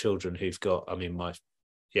at my children who've got, I mean,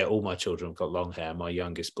 all my children have got long hair. My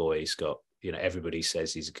youngest boy's got, you know, everybody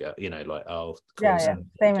says he's got, you know, like, oh, same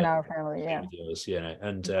in our family, yours, you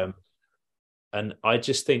know, and I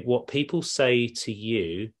just think what people say to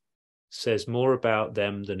you says more about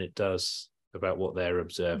them than it does about what they're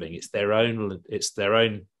observing. It's their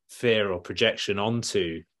own fear or projection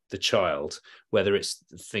onto the child, whether it's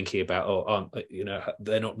thinking about, oh, you know,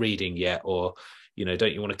 they're not reading yet, or, you know,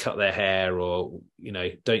 don't you want to cut their hair, or, you know,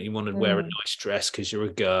 don't you want to wear a nice dress because you're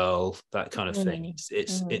a girl, that kind of thing.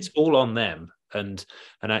 It's all on them, and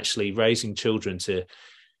actually raising children to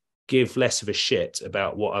give less of a shit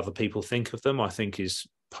about what other people think of them, I think, is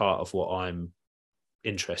part of what I'm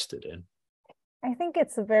interested in. I think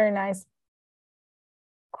it's a very nice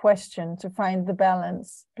question to find the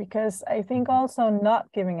balance, because I think also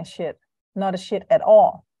not giving a shit, not a shit at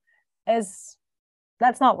all,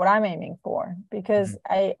 that's not what I'm aiming for, because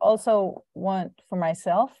I also want for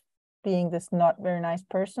myself, being this not very nice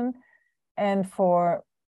person, and for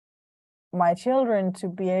my children to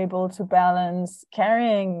be able to balance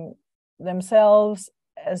carrying themselves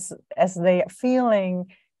as they are feeling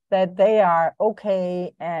that they are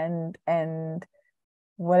okay, and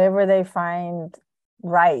whatever they find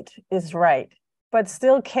right is right, but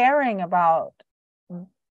still caring about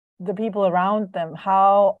the people around them,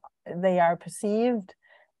 how they are perceived,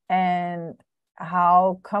 and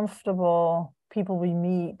how comfortable people we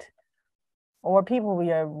meet or people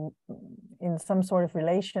we are in some sort of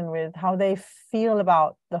relation with, how they feel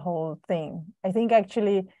about the whole thing. I think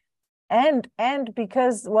actually, and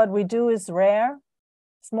because what we do is rare,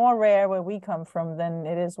 it's more rare where we come from than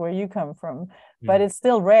it is where you come from, but it's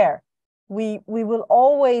still rare. We will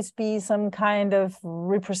always be some kind of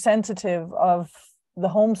representative of the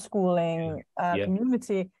homeschooling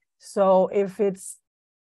community. So if it's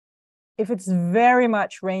very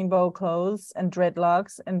much rainbow clothes and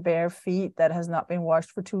dreadlocks and bare feet that has not been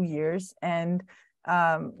washed for 2 years, and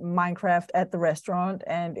Minecraft at the restaurant,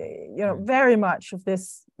 and very much of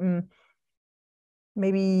this,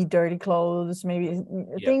 maybe dirty clothes, maybe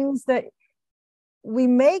things that we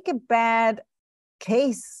make a bad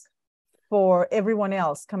case for everyone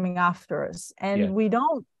else coming after us, and we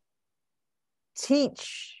don't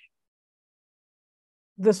teach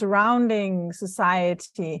the surrounding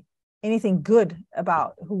society anything good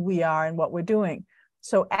about who we are and what we're doing.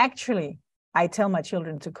 So actually, I tell my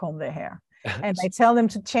children to comb their hair, and I tell them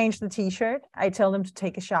to change the t-shirt. I tell them to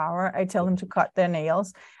take a shower. I tell them to cut their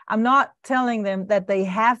nails. I'm not telling them that they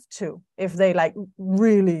have to, if they like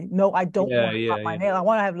really, no, I don't want to cut my nail. I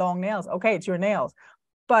want to have long nails. Okay, it's your nails.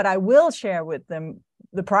 But I will share with them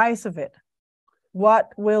the price of it,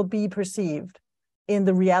 what will be perceived in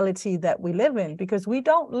the reality that we live in, because we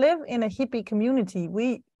don't live in a hippie community.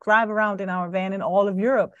 We drive around in our van in all of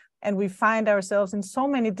Europe, and we find ourselves in so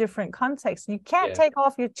many different contexts. You can't take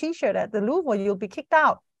off your t-shirt at the Louvre, you'll be kicked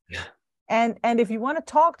out. And if you want to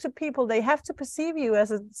talk to people, they have to perceive you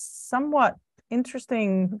as a somewhat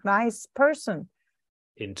interesting, nice person.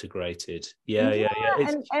 Integrated.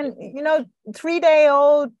 And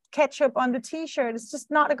 3-day-old ketchup on the t-shirt is just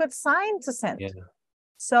not a good sign to send.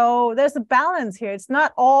 So there's a balance here. It's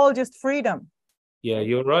not all just freedom.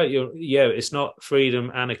 You're right. It's not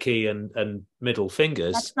freedom, anarchy, and middle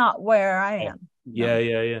fingers. That's not where I am.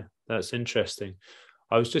 That's interesting.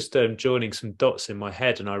 I was just joining some dots in my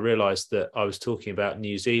head, and I realized that I was talking about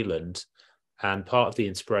New Zealand, and part of the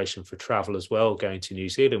inspiration for travel as well, going to New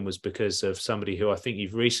Zealand, was because of somebody who I think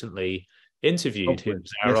you've recently interviewed,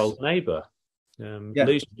 who's our old neighbour,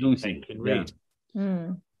 Lucy Reed.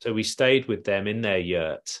 So we stayed with them in their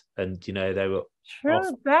yurt, and they were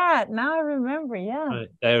now I remember.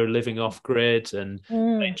 They were living off grid, and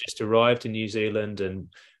they just arrived in New Zealand, and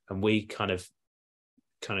we kind of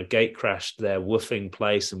gate crashed their woofing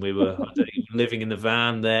place, and we were living in the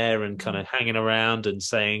van there and kind of hanging around and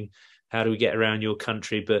saying, how do we get around your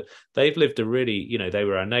country? But they've lived a really, they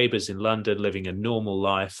were our neighbours in London, living a normal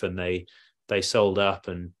life, and they sold up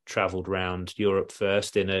and travelled around Europe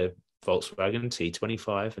first in a Volkswagen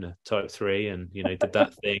T25 and a Type 3, and did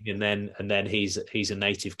that thing, and then he's a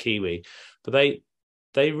native Kiwi. But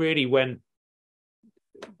they really went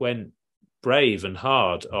brave and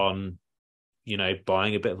hard on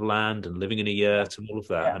buying a bit of land and living in a yurt and all of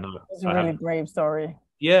that. And it's a really brave story.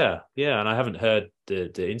 And I haven't heard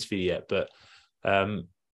the interview yet, but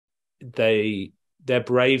their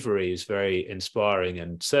bravery is very inspiring,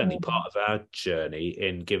 and certainly part of our journey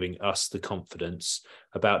in giving us the confidence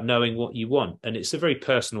about knowing what you want. And it's a very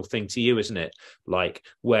personal thing to you, isn't it? Like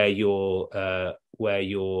where your I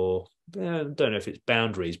don't know if it's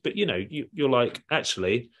boundaries, but you're like,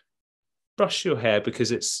 actually brush your hair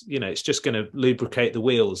because it's it's just going to lubricate the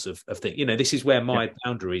wheels of things. This is where my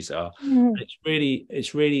boundaries are.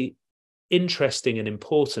 It's really interesting and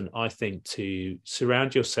important, I think, to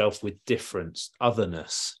surround yourself with difference,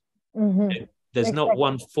 otherness. There's not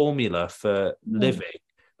one formula for living,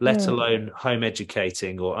 let alone home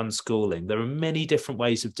educating or unschooling. There are many different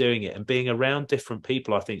ways of doing it, and being around different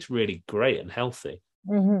people, I think, is really great and healthy.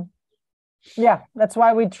 That's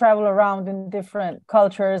why we travel around in different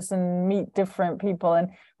cultures and meet different people,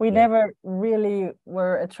 and we never really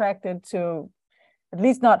were attracted to, at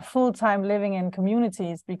least not full-time living in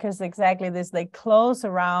communities, because exactly this, they close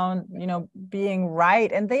around, being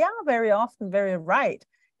right. And they are very often very right.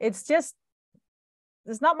 It's just,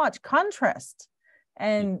 there's not much contrast.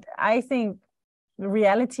 And I think the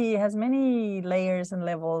reality has many layers and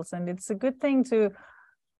levels, and it's a good thing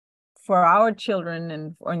for our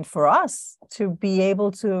children and for us to be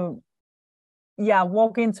able to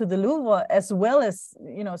walk into the Louvre as well as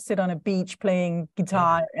sit on a beach playing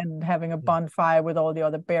guitar and having a bonfire with all the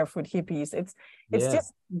other barefoot hippies. It's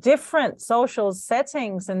just different social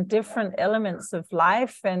settings and different elements of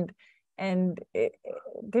life and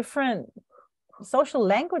different social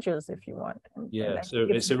languages if you want. Yeah, so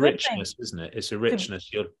it's a richness, isn't it? It's a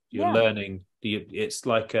richness. You're learning. It's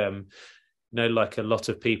like like a lot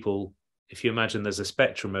of people. If you imagine there's a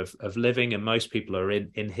spectrum of living, and most people are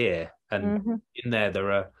in here, and in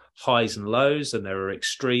there are highs and lows, and there are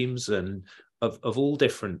extremes, and of all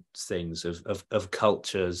different things, of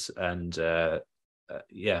cultures, and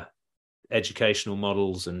educational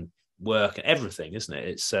models and work and everything, isn't it?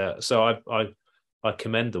 It's so I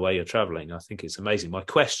commend the way you're traveling. I think it's amazing. My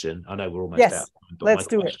question, I know we're almost out, but let's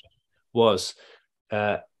do it. Was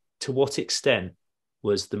to what extent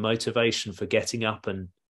was the motivation for getting up and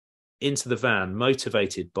into the van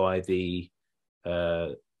motivated by the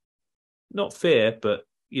not fear, but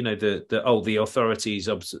the authorities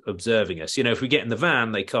observing us? If we get in the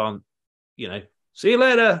van, they can't, see you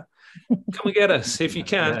later, come and get us if you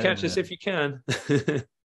can, catch us if you can.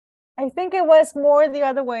 I think it was more the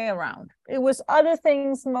other way around. It was other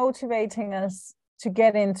things motivating us to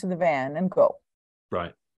get into the van and go.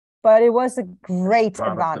 Right. But it was a great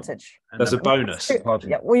advantage. That's a bonus.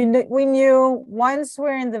 Yeah, we knew once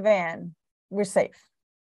we're in the van, we're safe.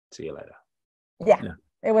 See you later. Yeah.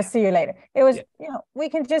 It was see you later. It was, we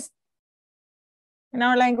can just, in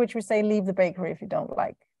our language, we say leave the bakery if you don't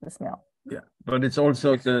like the smell. Yeah, but it's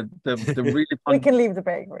also the really fun. We can leave the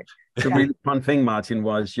bakery. The really fun thing, Martin,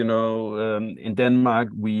 was in Denmark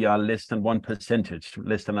we are less than 1%,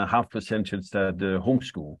 less than 0.5% that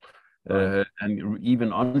homeschool, and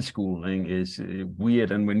even unschooling is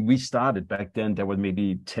weird. And when we started back then, there were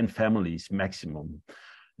maybe 10 families maximum.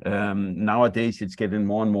 Nowadays it's getting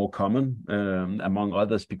more and more common, among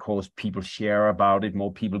others because people share about it,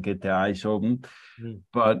 more people get their eyes open.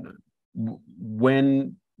 But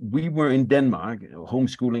when we were in Denmark,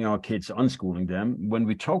 homeschooling our kids, unschooling them, when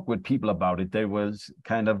we talked with people about it, there was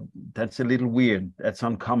kind of, that's a little weird, that's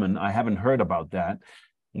uncommon, I haven't heard about that.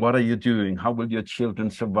 What are you doing? How will your children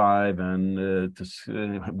survive? And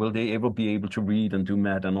will they ever be able to read and do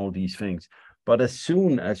math and all these things? But as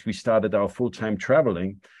soon as we started our full-time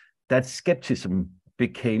traveling, that skepticism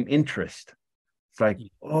became interest. It's like,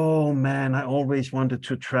 oh man, I always wanted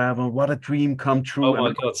to travel. What a dream come true. Oh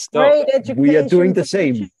my God, stop. We are doing the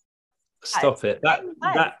same. Stop it.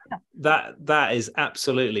 That is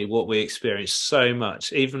absolutely what we experience so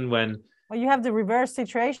much, even when... Well, you have the reverse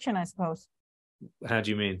situation, I suppose. How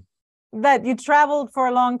do you mean? That you traveled for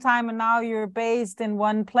a long time and now you're based in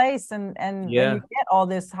one place and you get all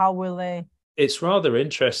this, how will they... It's rather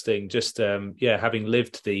interesting, just having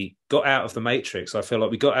got out of the matrix. I feel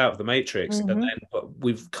like we got out of the matrix, and then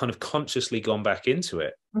we've kind of consciously gone back into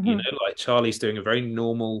it. Like Charlie's doing a very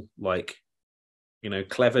normal,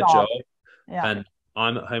 clever job, and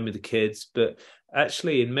I'm at home with the kids. But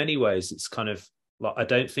actually, in many ways, it's kind of like I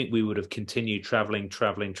don't think we would have continued traveling.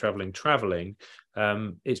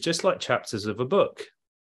 It's just like chapters of a book,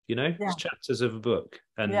 It's chapters of a book,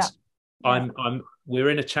 and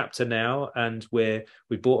we're in a chapter now, and we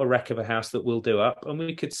bought a wreck of a house that we'll do up, and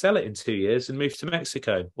we could sell it in 2 years and move to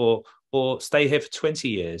Mexico, or stay here for 20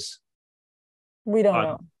 years. We don't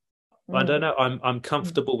know. I don't know. I'm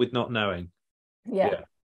comfortable with not knowing.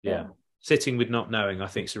 Yeah. Sitting with not knowing, I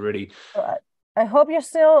think, is a really. I hope you're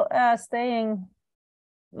still staying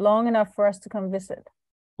long enough for us to come visit.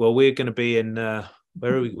 Well, we're going to be in.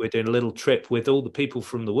 Where are we? We're doing a little trip with all the people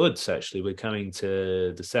from the woods. Actually, we're coming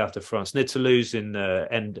to the south of France, near Toulouse,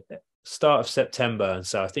 in start of September. And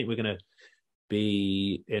so I think we're going to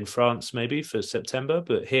be in France maybe for September,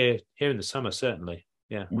 but here in the summer certainly.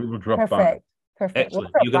 Yeah, we will drop by. Perfect.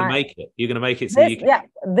 Excellent. You're going to make it. You're going to make it.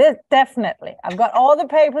 This definitely. I've got all the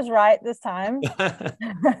papers right this time,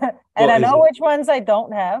 and I know which ones I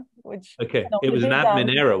don't have. Which it was an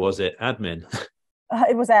admin error, was it? Admin.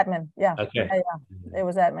 It was admin. Yeah. Okay. Yeah. It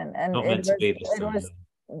was admin, and not meant to be this time.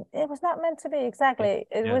 It was not meant to be exactly.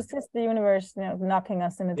 It was just the universe, knocking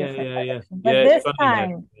us in a different direction. But this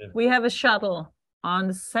time we have a shuttle on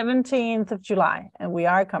the 17th of July, and we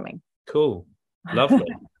are coming. Cool. Lovely.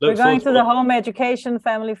 We're going to the Home Education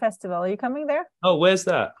Family Festival. Are you coming there? Oh, where's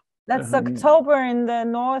that? That's October in the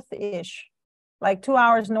north-ish, like 2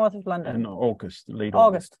 hours north of London. In August, late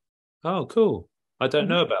August. Oh, cool. I don't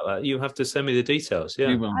know about that. You have to send me the details. Yeah,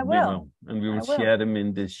 we will. And we will share them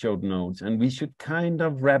in the show notes. And we should kind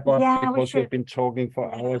of wrap up because we've been talking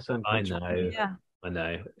for hours. And I know. Yeah. I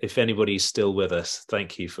know. If anybody's still with us,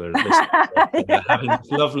 thank you for listening. Having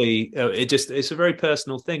lovely. It's a very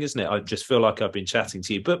personal thing, isn't it? I just feel like I've been chatting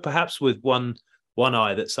to you, but perhaps with one one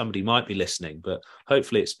eye that somebody might be listening, but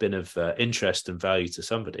hopefully it's been of interest and value to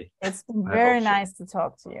somebody. It's been very nice to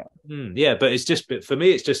talk to you. Yeah, but it's just, for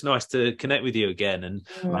me, it's just nice to connect with you again. And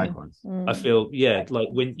I feel, like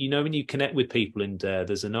when you connect with people, and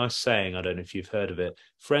there's a nice saying, I don't know if you've heard of it,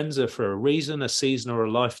 friends are for a reason, a season, or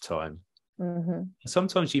a lifetime.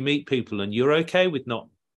 Sometimes you meet people and you're okay with not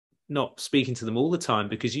speaking to them all the time,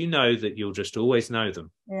 because you know that you'll just always know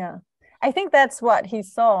them. Yeah. I think that's what he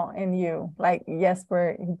saw in you. Like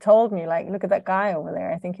Jesper, he told me, like, look at that guy over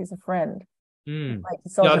there. I think he's a friend. Like, he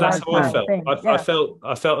saw that's how I felt.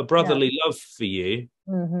 I felt a brotherly love for you.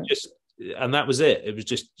 And that was it. It was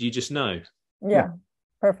just, you just know. Yeah.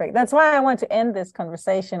 Perfect. That's why I want to end this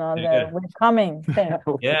conversation on the "we're coming" thing.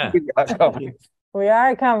 Yeah. We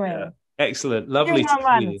are coming. Yeah. Excellent. Lovely. 2 more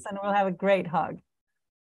months and we'll have a great hug.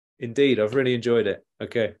 Indeed. I've really enjoyed it.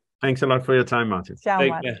 Okay. Thanks a lot for your time, Martin. Ciao,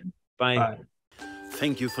 Martin. Bye. Bye.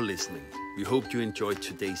 Thank you for listening. We hope you enjoyed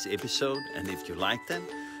today's episode, and if you liked them,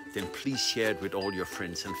 then please share it with all your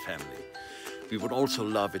friends and family. We would also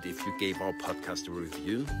love it if you gave our podcast a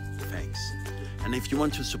review. Thanks. And if you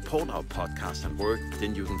want to support our podcast and work,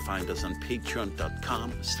 then you can find us on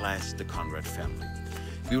patreon.com/The Conrad Family.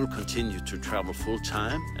 We will continue to travel full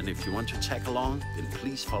time, and if you want to tag along, then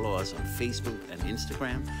please follow us on Facebook and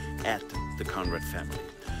Instagram @The Conrad Family.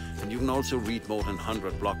 And you can also read more than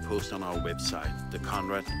 100 blog posts on our website,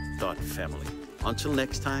 theconrad.family. Until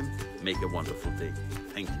next time, make a wonderful day.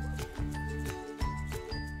 Thank you.